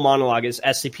speaking, this whole monologue is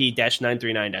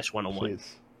SCP-939-101.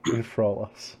 Please,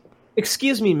 enthrall us.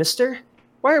 Excuse me, mister.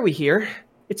 Why are we here?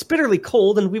 It's bitterly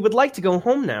cold and we would like to go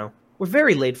home now. We're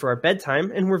very late for our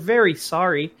bedtime and we're very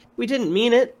sorry. We didn't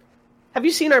mean it. Have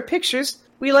you seen our pictures?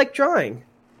 We like drawing.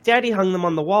 Daddy hung them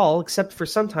on the wall, except for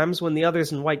sometimes when the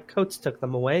others in white coats took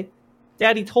them away.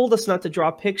 Daddy told us not to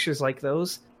draw pictures like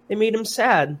those. They made him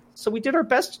sad, so we did our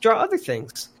best to draw other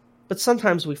things. But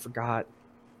sometimes we forgot.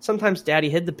 Sometimes Daddy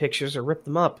hid the pictures or ripped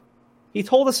them up. He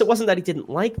told us it wasn't that he didn't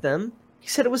like them. He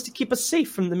said it was to keep us safe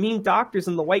from the mean doctors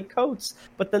in the white coats,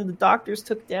 but then the doctors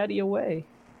took Daddy away.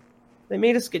 They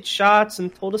made us get shots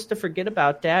and told us to forget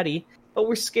about Daddy, but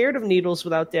we're scared of needles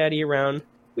without Daddy around.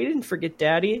 We didn't forget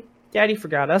Daddy. Daddy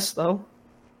forgot us, though.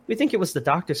 We think it was the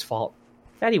doctor's fault.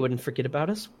 Daddy wouldn't forget about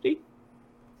us, would he?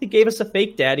 He gave us a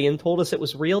fake Daddy and told us it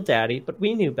was real Daddy, but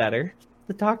we knew better.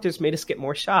 The doctors made us get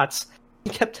more shots.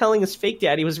 They kept telling us fake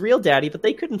Daddy was real Daddy, but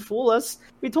they couldn't fool us.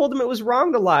 We told them it was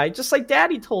wrong to lie, just like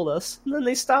Daddy told us, and then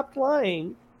they stopped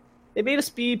lying. They made us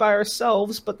be by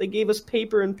ourselves, but they gave us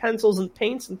paper and pencils and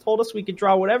paints and told us we could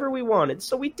draw whatever we wanted,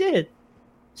 so we did.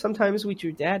 Sometimes we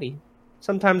drew Daddy.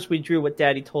 Sometimes we drew what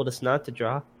Daddy told us not to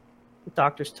draw. The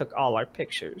doctors took all our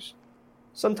pictures.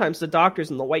 Sometimes the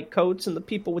doctors in the white coats and the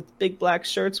people with the big black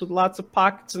shirts with lots of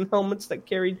pockets and helmets that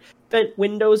carried vent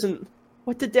windows and...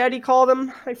 What did Daddy call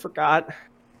them? I forgot.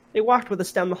 They walked with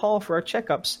us down the hall for our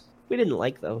checkups. We didn't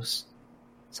like those.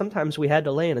 Sometimes we had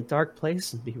to lay in a dark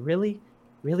place and be really,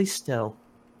 really still.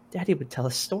 Daddy would tell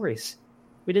us stories.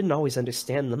 We didn't always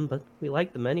understand them, but we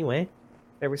liked them anyway.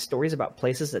 There were stories about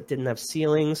places that didn't have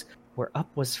ceilings, where up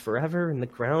was forever and the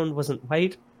ground wasn't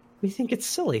white. We think it's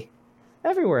silly.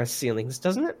 Everywhere has ceilings,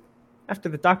 doesn't it? After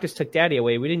the doctors took Daddy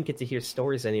away, we didn't get to hear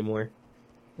stories anymore.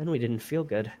 Then we didn't feel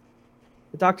good.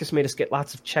 The doctors made us get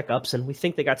lots of checkups, and we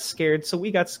think they got scared, so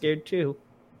we got scared too.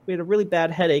 We had a really bad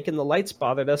headache, and the lights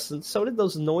bothered us, and so did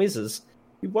those noises.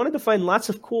 We wanted to find lots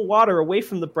of cool water away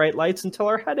from the bright lights until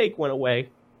our headache went away.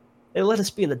 They let us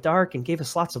be in the dark and gave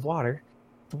us lots of water.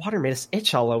 The water made us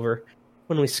itch all over.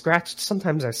 When we scratched,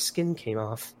 sometimes our skin came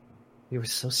off. We were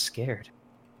so scared.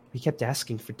 We kept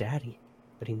asking for Daddy,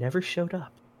 but he never showed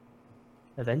up.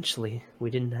 Eventually, we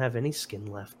didn't have any skin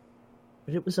left.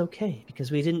 But it was okay,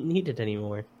 because we didn't need it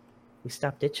anymore. We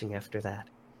stopped itching after that.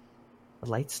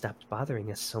 The lights stopped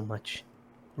bothering us so much,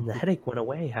 and the headache went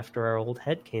away after our old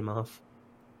head came off.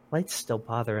 Lights still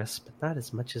bother us, but not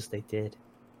as much as they did.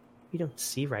 We don't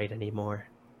see right anymore.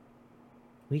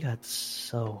 We got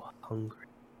so hungry.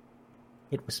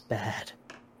 It was bad,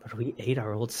 but we ate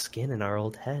our old skin and our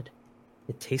old head.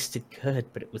 It tasted good,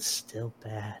 but it was still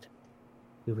bad.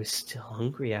 We were still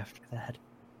hungry after that,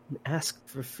 and asked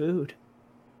for food.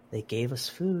 They gave us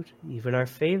food, even our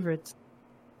favorites,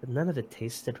 but none of it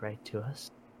tasted right to us.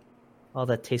 All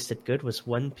that tasted good was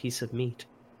one piece of meat.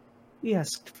 We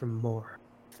asked for more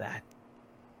of that.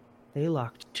 They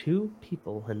locked 2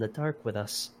 people in the dark with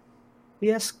us.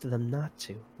 We asked them not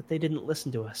to, but they didn't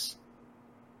listen to us.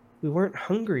 We weren't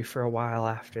hungry for a while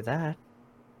after that,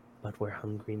 but we're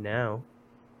hungry now.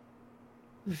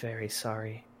 We're very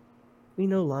sorry. We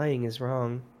know lying is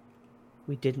wrong.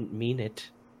 We didn't mean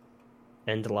it.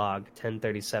 End log,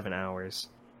 10:37 hours.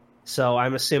 So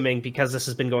I'm assuming because this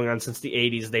has been going on since the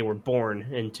 80s, they were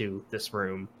born into this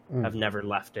room, have never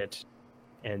left it.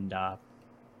 And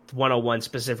 101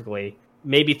 specifically,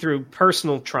 maybe through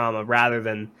personal trauma rather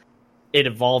than it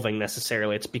evolving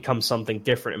necessarily, it's become something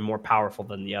different and more powerful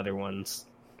than the other ones.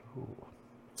 Ooh.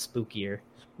 Spookier.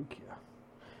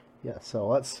 Yeah, so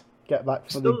let's get back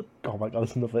to the... Oh my god,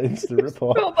 there's another instant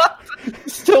report.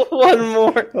 Still one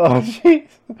more. Oh, jeez.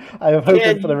 I am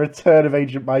hoping for the return of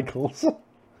Agent Michaels.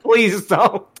 Please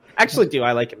don't. Actually,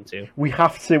 I like him too. We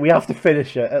have to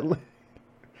finish it.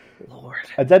 Lord.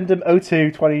 Addendum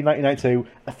 02-2092.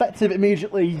 Effective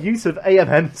immediately. Use of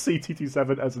AMN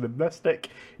CT27 as an amnestic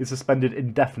is suspended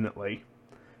indefinitely.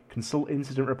 Consult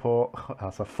incident report. Oh,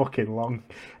 that's a fucking long.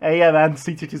 AMN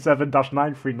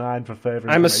CT27-939 for further information.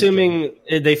 I'm assuming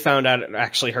they found out it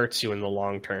actually hurts you in the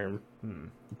long term.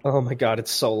 Oh my god,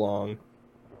 it's so long.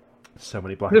 So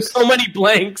many blanks. There's so many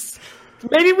blanks.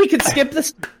 Maybe we could skip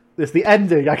this. It's the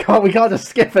ending. We can't just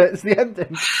skip it. It's the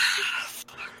ending.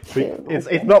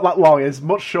 It's not that long. It's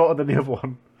much shorter than the other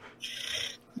one.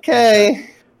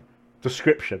 Okay.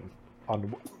 Description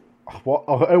on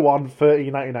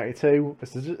 01/30/1992. The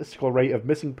statistical rate of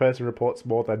missing person reports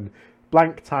more than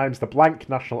blank times the blank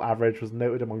national average was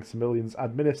noted among civilians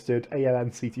administered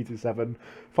AMN CT27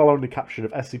 following the capture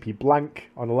of SCP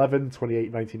blank on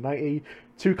 11/28/1990,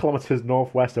 2 kilometers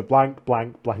northwest of blank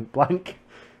blank blank blank.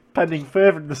 Pending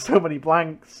further, there's so many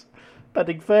blanks.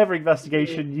 Pending further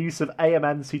investigation, use of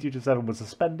AMN CT27 was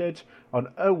suspended. On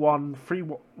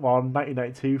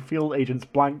 01/31/1992, field agents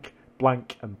blank,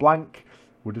 blank, and blank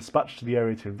were dispatched to the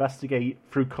area to investigate.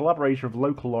 Through collaboration with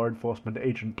local law enforcement,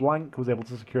 Agent Blank was able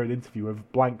to secure an interview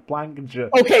with blank blank.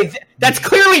 Okay, that's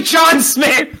clearly John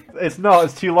Smith! It's not,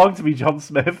 it's too long to be John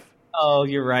Smith. Oh,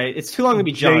 you're right. It's too long to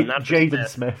be John, not Jaden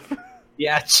Smith.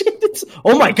 Yeah, Jaden.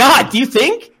 Oh my god, do you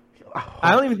think?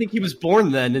 I don't even think he was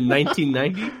born then in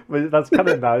 1990. Well, that's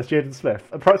canon now. It's Jaden Smith.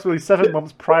 Approximately 7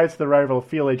 months prior to the arrival of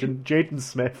field agent Jaden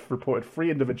Smith reported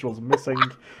 3 individuals missing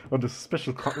under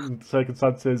suspicious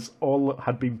circumstances. All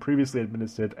had been previously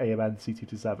administered AMN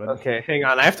CT27. Okay, hang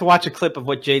on. I have to watch a clip of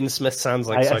what Jaden Smith sounds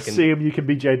like. I assume you can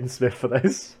be Jaden Smith for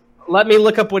this. Let me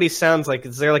look up what he sounds like.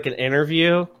 Is there like an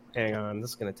interview? Hang on.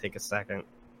 This is going to take a second.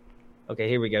 Okay,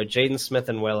 here we go. Jaden Smith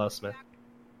and Willow Smith.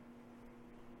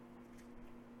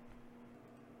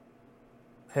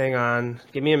 Hang on.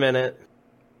 Give me a minute.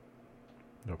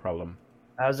 No problem.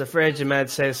 I was afraid you might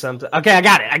say something. Okay, I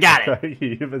got it.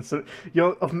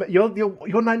 You're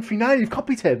 939. You've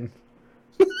copied him.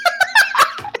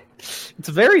 It's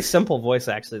a very simple voice,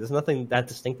 actually. There's nothing that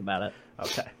distinct about it.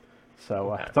 Okay.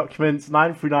 So, documents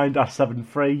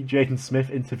 939-73, Jaden Smith,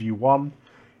 interview 1.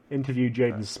 Interview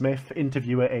Jaden Smith,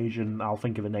 interviewer agent. I'll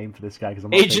think of a name for this guy because I'm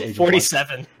not Agent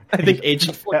 47. I think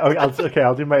Agent 47. Okay,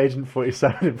 I'll do my Agent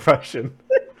 47 impression.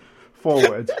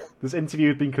 Forward. This interview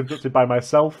has been conducted by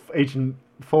myself, Agent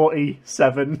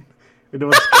 47, in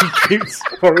order to confute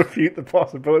or refute the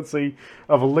possibility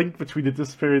of a link between the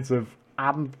disappearance of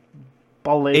Ann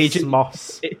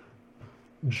Bolismos,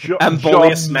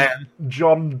 Ambolius Man,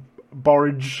 John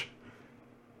Borridge.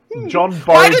 John Borridge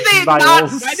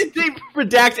Why did they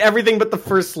redact everything but the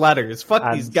first letters?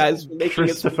 Fuck these guys for making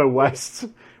Christopher West,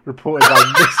 reported by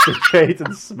Mr.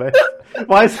 Jaden Smith.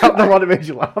 Why is that the one that made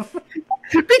you laugh?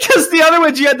 Because the other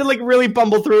ones you had to like really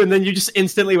bumble through, and then you just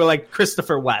instantly were like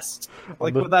Christopher West,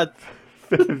 like with that.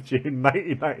 5th of June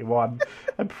 1991,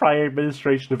 and prior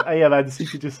administration of AMN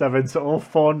CT27 to all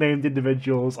 4 named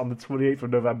individuals on the 28th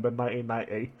of November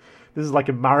 1990. This is like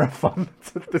a marathon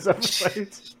to this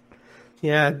episode.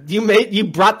 Yeah, you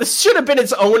brought this. Should have been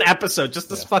its own episode, just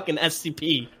this fucking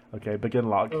SCP. Okay, begin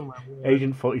log.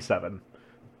 Agent 47.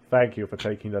 Thank you for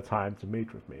taking the time to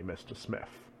meet with me, Mr. Smith.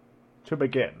 To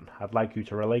begin, I'd like you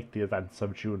to relate the events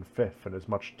of June 5th in as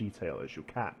much detail as you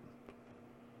can.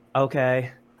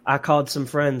 Okay. I called some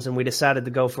friends and we decided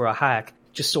to go for a hike.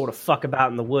 Just sort of fuck about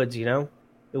in the woods, you know?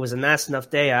 It was a nice enough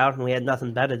day out and we had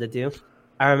nothing better to do.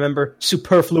 I remember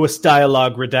superfluous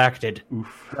dialogue redacted.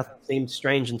 Oof. Nothing seemed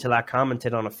strange until I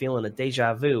commented on a feeling of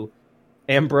deja vu.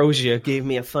 Ambrosia gave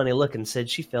me a funny look and said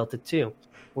she felt it too.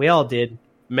 We all did.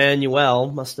 Manuel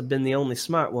must have been the only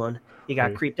smart one. He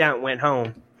got creeped out and went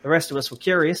home. The rest of us were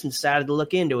curious and decided to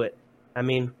look into it. I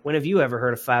mean, when have you ever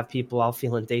heard of 5 people all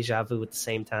feeling deja vu at the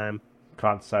same time?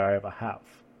 Can't say I ever have.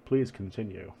 Please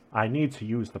continue. I need to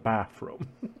use the bathroom.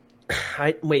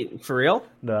 Wait, for real?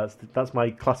 No, that's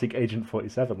my classic Agent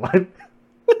 47 line.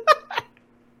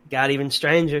 Got even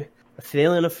stranger. The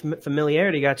feeling of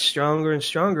familiarity got stronger and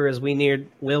stronger as we neared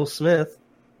Will Smith.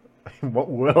 In what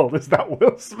world is that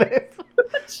Will Smith?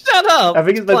 Shut up! I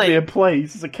think it's meant to be a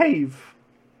place. It's a cave.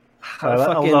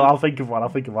 I'll think of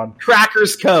one.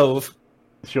 Crackers Cove.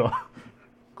 Sure.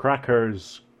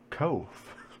 Crackers Cove.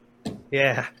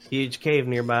 Yeah, huge cave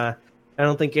nearby. I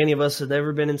don't think any of us had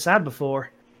ever been inside before.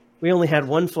 We only had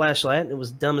one flashlight, and it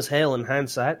was dumb as hell in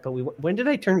hindsight, but when did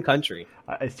I turn country?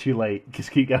 It's too late.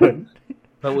 Just keep going.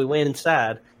 But we went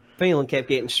inside. The feeling kept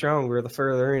getting stronger the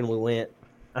further in we went.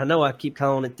 I know I keep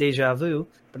calling it deja vu,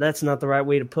 but that's not the right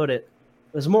way to put it.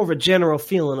 It was more of a general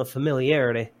feeling of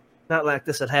familiarity. Not like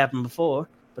this had happened before,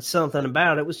 but something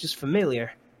about it was just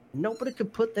familiar. Nobody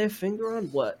could put their finger on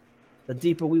what. The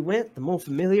deeper we went, the more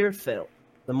familiar it felt.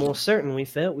 The more certain we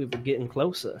felt we were getting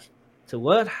closer. To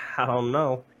what? I don't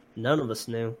know. None of us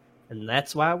knew. And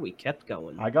that's why we kept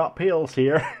going. I got Peels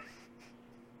here.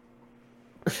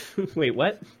 Wait,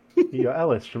 what? You're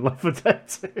Ellis from Left 4 Dead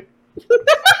 2.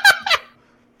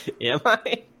 Am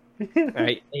I?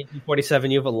 Alright,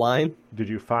 1847, you have a line? Did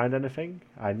you find anything?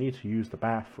 I need to use the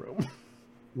bathroom.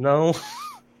 No.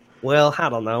 Well, I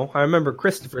don't know. I remember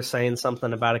Christopher saying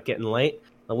something about it getting late.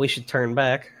 And we should turn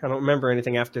back. I don't remember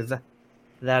anything after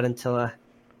that until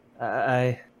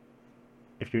I...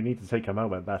 If you need to take a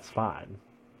moment, that's fine.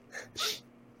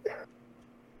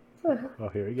 Oh,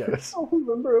 here he goes. I don't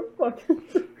remember a fucking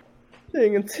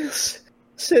thing until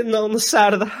sitting on the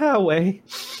side of the highway.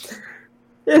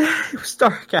 It was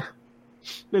dark out.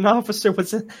 An officer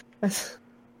was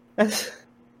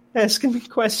asking me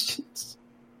questions,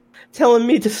 telling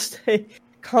me to stay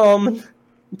calm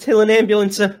until an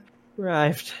ambulance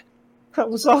arrived. I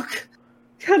was all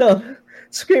kind of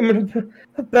screaming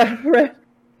about rat,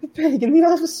 begging the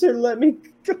officer to let me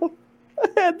go. I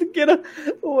had to get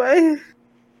away.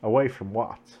 Away from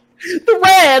what? The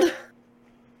red!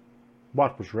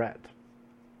 What was red?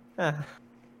 I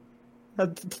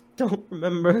don't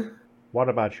remember. What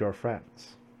about your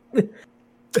friends?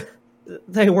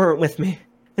 They weren't with me.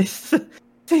 They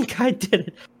think I did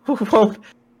it.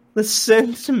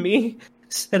 listened to me,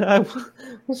 said I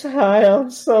was high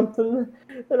on something,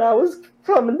 that I was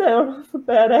coming down off a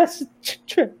bad acid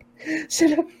trip.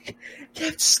 Said I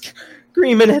kept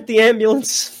screaming at the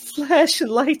ambulance, flashing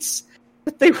lights,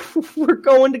 that they were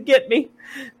going to get me.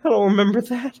 I don't remember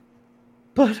that.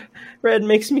 But Red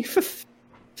makes me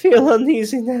feel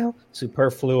uneasy now.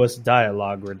 Superfluous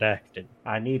dialogue redacted.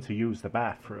 I need to use the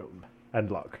bathroom.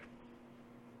 End log.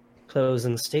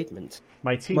 Closing statement.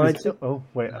 My team My is... team- Oh,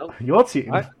 wait. No. Your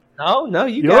team? No,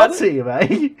 you Your got it. team,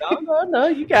 eh? No,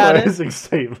 you got it. Closing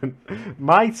statement.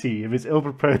 My team is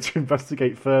ill-prepared to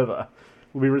investigate further.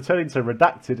 We'll be returning to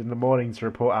Redacted in the morning to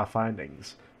report our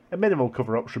findings. A minimal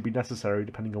cover-up should be necessary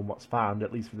depending on what's found,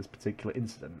 at least for this particular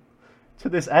incident. To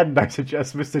this end, I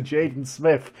suggest Mr. Jaden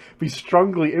Smith be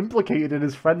strongly implicated in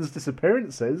his friend's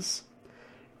disappearances.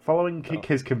 Following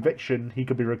his conviction, he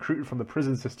could be recruited from the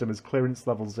prison system as Clearance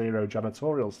Level 0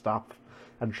 janitorial staff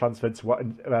and transferred to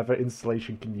whatever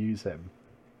installation can use him.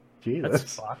 Jesus.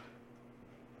 That's fucked.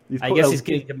 He's I put guess a- he's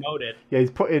getting demoted. Yeah,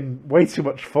 he's put in way too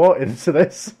much thought into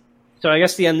this. So I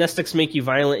guess the amnestics make you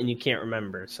violent and you can't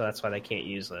remember, so that's why they can't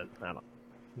use it. I don't know.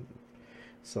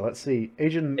 So let's see.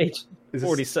 Agent Age is this-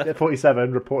 47.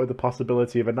 47 reported the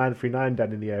possibility of a 939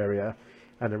 den in the area,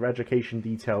 and a education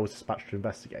detail was dispatched to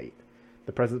investigate.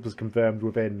 The presence was confirmed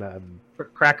within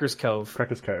Crackers Cove.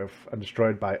 Crackers Cove and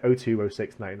destroyed by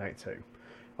 0206-1992.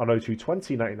 On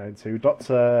 0220-1992,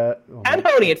 Dr. And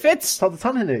Honey, it fits! Dr.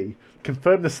 Tanhany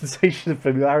confirmed the sensation of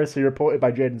familiarity reported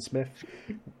by Jaden Smith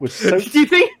was so... Do you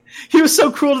think he was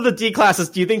so cruel to the D classes?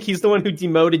 Do you think he's the one who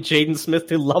demoted Jaden Smith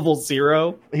to level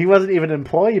 0? He wasn't even an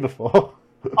employee before.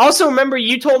 Also, remember,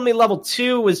 you told me level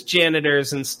 2 was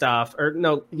janitors and stuff. Or,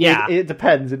 no, yeah. It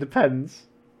depends. It depends.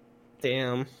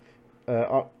 Damn.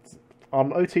 On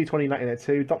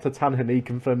 02/20/1992, Dr. Tanhany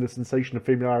confirmed the sensation of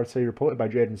familiarity reported by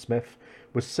Jaden Smith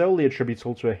was solely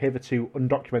attributable to a hitherto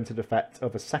undocumented effect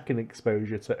of a second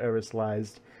exposure to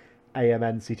aerosolized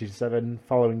AMN CT27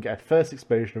 following a first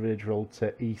exposure of individual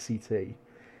to ECT.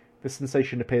 This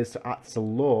sensation appears to act as a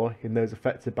law in those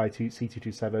affected by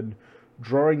CT27,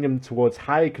 drawing them towards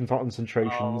higher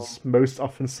concentrations, most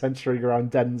often centering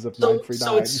around dens of So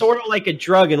 939. it's sort of like a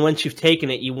drug, and once you've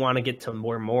taken it, you want to get to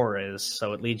where more is,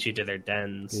 so it leads you to their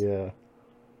dens. Yeah.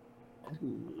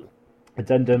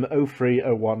 Addendum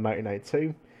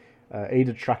 03/01/1992,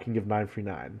 aided tracking of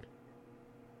 939.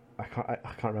 I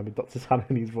can't remember Dr.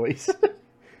 Tanhany's voice.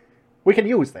 We can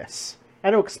use this.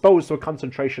 Anyone exposed to a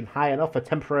concentration high enough for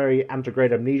temporary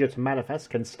antegrade amnesia to manifest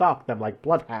can stalk them like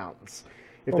bloodhounds.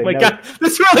 If Oh they my know, god,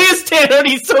 this really is Tanner,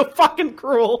 he's so fucking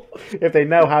cruel! If they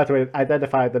know how to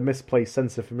identify the misplaced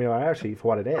sense of familiarity for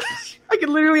what it is. I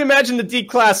can literally imagine the D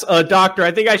class, doctor,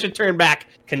 I think I should turn back.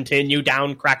 Continue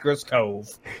down Crackers Cove.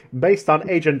 Based on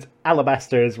Agent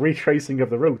Alabaster's retracing of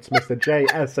the routes Mr.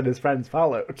 J.S. and his friends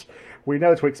followed, we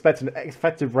know to expect an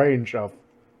effective range of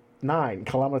 9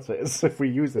 kilometers if we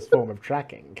use this form of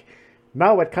tracking.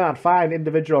 No, it can't find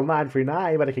individual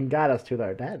 939, but it can guide us to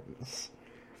their dens.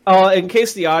 Oh, in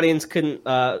case the audience couldn't,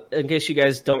 in case you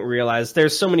guys don't realize,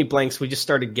 there's so many blanks, we just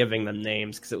started giving them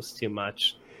names because it was too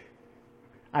much.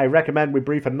 I recommend we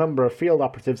brief a number of field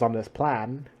operatives on this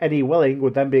plan. Any willing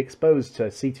would then be exposed to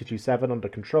C227 under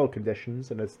controlled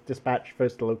conditions and is dispatched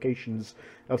first to locations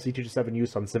of C227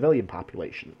 use on civilian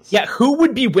populations. Yeah, who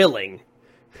would be willing?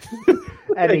 I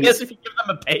Any, guess if you give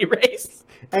them a pay raise.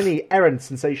 any errant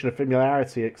sensation of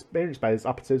familiarity experienced by these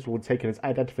operatives will be taken as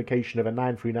identification of a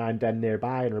 939 den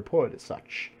nearby and reported as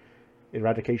such.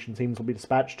 Eradication teams will be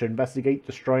dispatched to investigate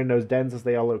destroying those dens as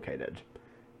they are located.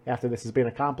 After this has been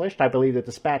accomplished, I believe the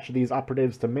dispatch of these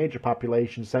operatives to major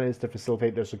population centers to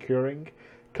facilitate their securing,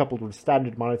 coupled with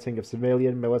standard monitoring of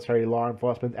civilian, military, law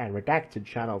enforcement, and redacted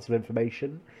channels of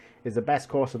information, is the best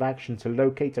course of action to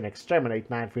locate and exterminate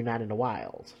 939 in the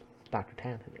wild. Dr.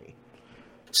 Tanhany.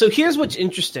 So here's what's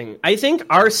interesting. I think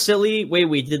our silly way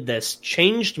we did this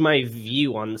changed my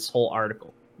view on this whole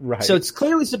article. Right. So it's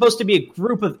clearly supposed to be a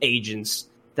group of agents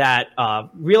that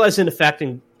realized an effect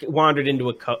and wandered into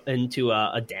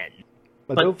a den. I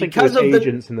but don't think it because was of the-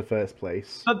 agents in the first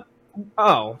place.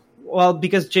 Oh, well,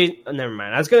 because never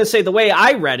mind. I was going to say the way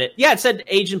I read it. Yeah, it said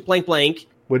Agent blank blank.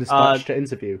 We're dispatched to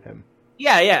interview him.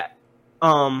 Yeah.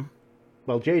 Well,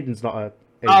 Jaden's not a...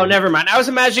 Oh, agent. never mind. I was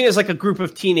imagining it as like a group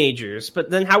of teenagers, but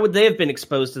then how would they have been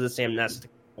exposed to this amnestic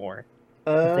before?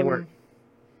 They weren't.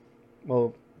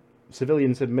 Well,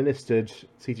 civilians administered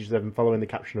CT7 following the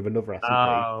capture of another SCP.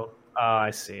 Oh, I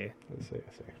see. I see.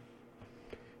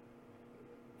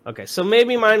 Okay, so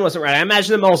maybe mine wasn't right. I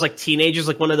imagine them all as like teenagers,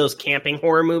 like one of those camping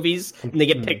horror movies, and they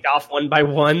get picked off one by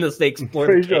one as they explore.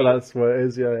 Pretty the sure cave. that's what it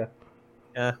is, yeah.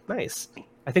 Yeah, nice.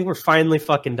 I think we're finally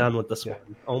fucking done with this Yeah.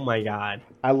 one. Oh my god.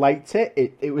 I liked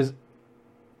it. It was.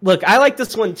 Look, I like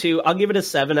this one too. I'll give it a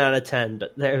 7 out of 10,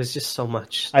 but there was just so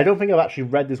much. I don't think I've actually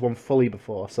read this one fully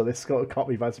before, so this sort of caught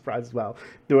me by surprise as well.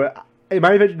 In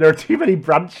my opinion, there are too many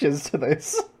branches to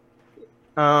this.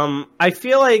 I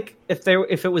feel like if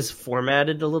it was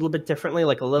formatted a little bit differently,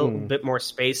 like a little bit more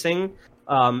spacing,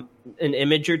 an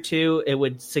image or two, it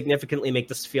would significantly make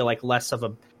this feel like less of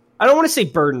a. I don't want to say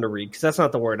burden to read because that's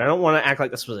not the word. I don't want to act like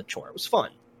this was a chore. It was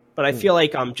fun, but I feel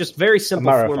like just very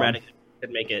simple formatting could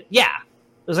make it. Yeah,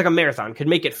 it was like a marathon. Could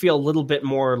make it feel a little bit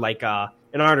more like an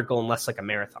article and less like a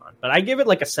marathon. But I give it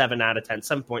like a 7 out of 10,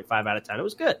 7.5 out of 10. It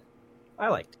was good. I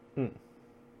liked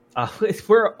it.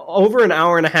 We're over an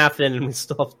hour and a half in, and we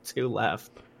still have 2 left.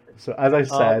 So as I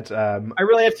said, I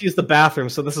really have to use the bathroom,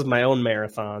 so this is my own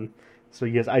marathon. So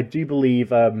yes, I do believe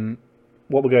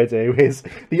what we're going to do is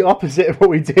the opposite of what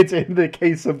we did in the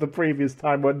case of the previous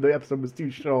time when the episode was too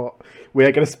short.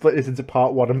 We're going to split this into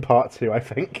part 1 and part 2, I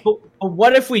think. But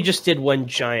what if we just did one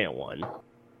giant one?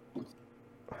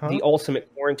 Huh? The ultimate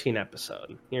quarantine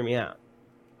episode. Hear me out.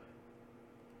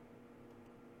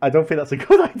 I don't think that's a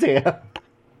good idea.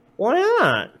 Why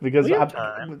not? Because We have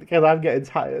time. I'm getting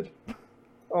tired.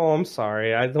 Oh, I'm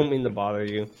sorry. I don't mean to bother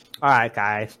you. All right,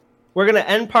 guys. We're going to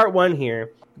end part 1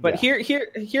 here. But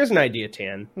here's an idea,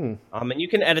 Tan. And you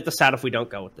can edit this out if we don't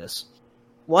go with this.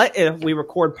 What if we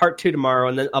record part 2 tomorrow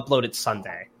and then upload it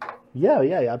Sunday? Yeah,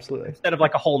 absolutely. Instead of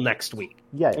like a whole next week.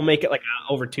 Yeah. We'll make it like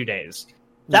over 2 days.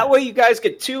 That way you guys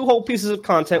get 2 whole pieces of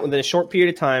content within a short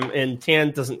period of time, and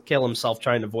Tan doesn't kill himself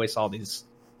trying to voice all these.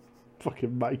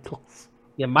 Fucking Michaels.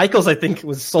 Yeah, Michaels, I think,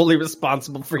 was solely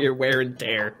responsible for your wear and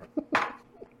tear.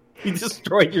 He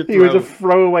destroyed your throat. He was a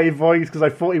throwaway voice because I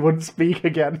thought he wouldn't speak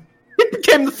again. He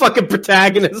became the fucking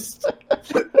protagonist.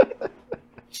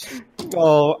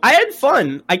 Oh, I had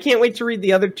fun. I can't wait to read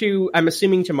the other 2, I'm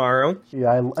assuming tomorrow.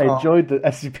 Yeah, I enjoyed the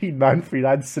SCP-939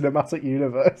 cinematic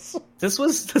universe. This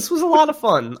was a lot of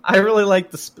fun. I really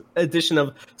liked the addition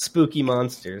of spooky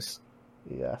monsters.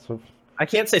 Yeah, so... I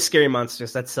can't say scary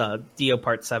monsters. That's Dio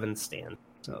Part 7 stand.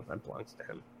 So that belongs to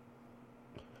him.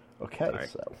 Okay, Sorry.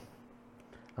 so...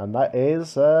 And that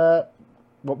is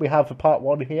what we have for part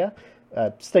 1 here.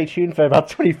 Stay tuned for about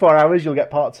 24 hours, you'll get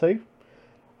part 2.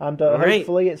 And right.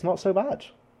 hopefully it's not so bad.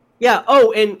 Yeah,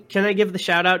 oh, and can I give the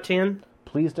shout-out, Tan?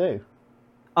 Please do.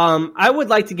 I would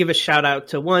like to give a shout-out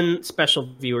to one special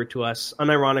viewer to us,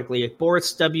 unironically,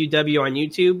 Boris WW on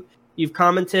YouTube. You've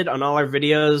commented on all our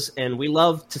videos, and we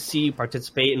love to see you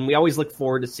participate, and we always look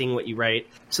forward to seeing what you write.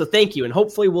 So thank you, and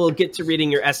hopefully we'll get to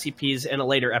reading your SCPs in a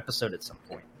later episode at some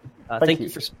point. Thank you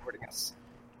for supporting us.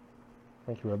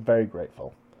 Thank you, we're very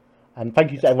grateful. And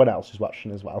thank you to everyone else who's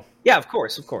watching as well. Yeah, of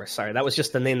course. Sorry, that was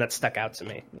just the name that stuck out to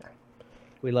me. Yeah.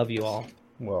 We love you all.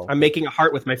 Well, I'm making a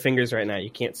heart with my fingers right now. You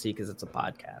can't see because it's a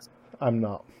podcast. I'm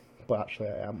not, but actually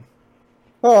I am.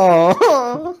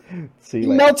 Oh, See you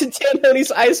later. melted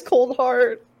Tanhoney's ice cold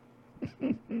heart.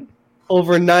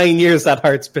 Over 9 years, that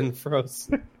heart's been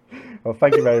frozen. Well,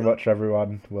 thank you very much,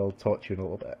 everyone. We'll talk to you in a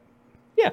little bit.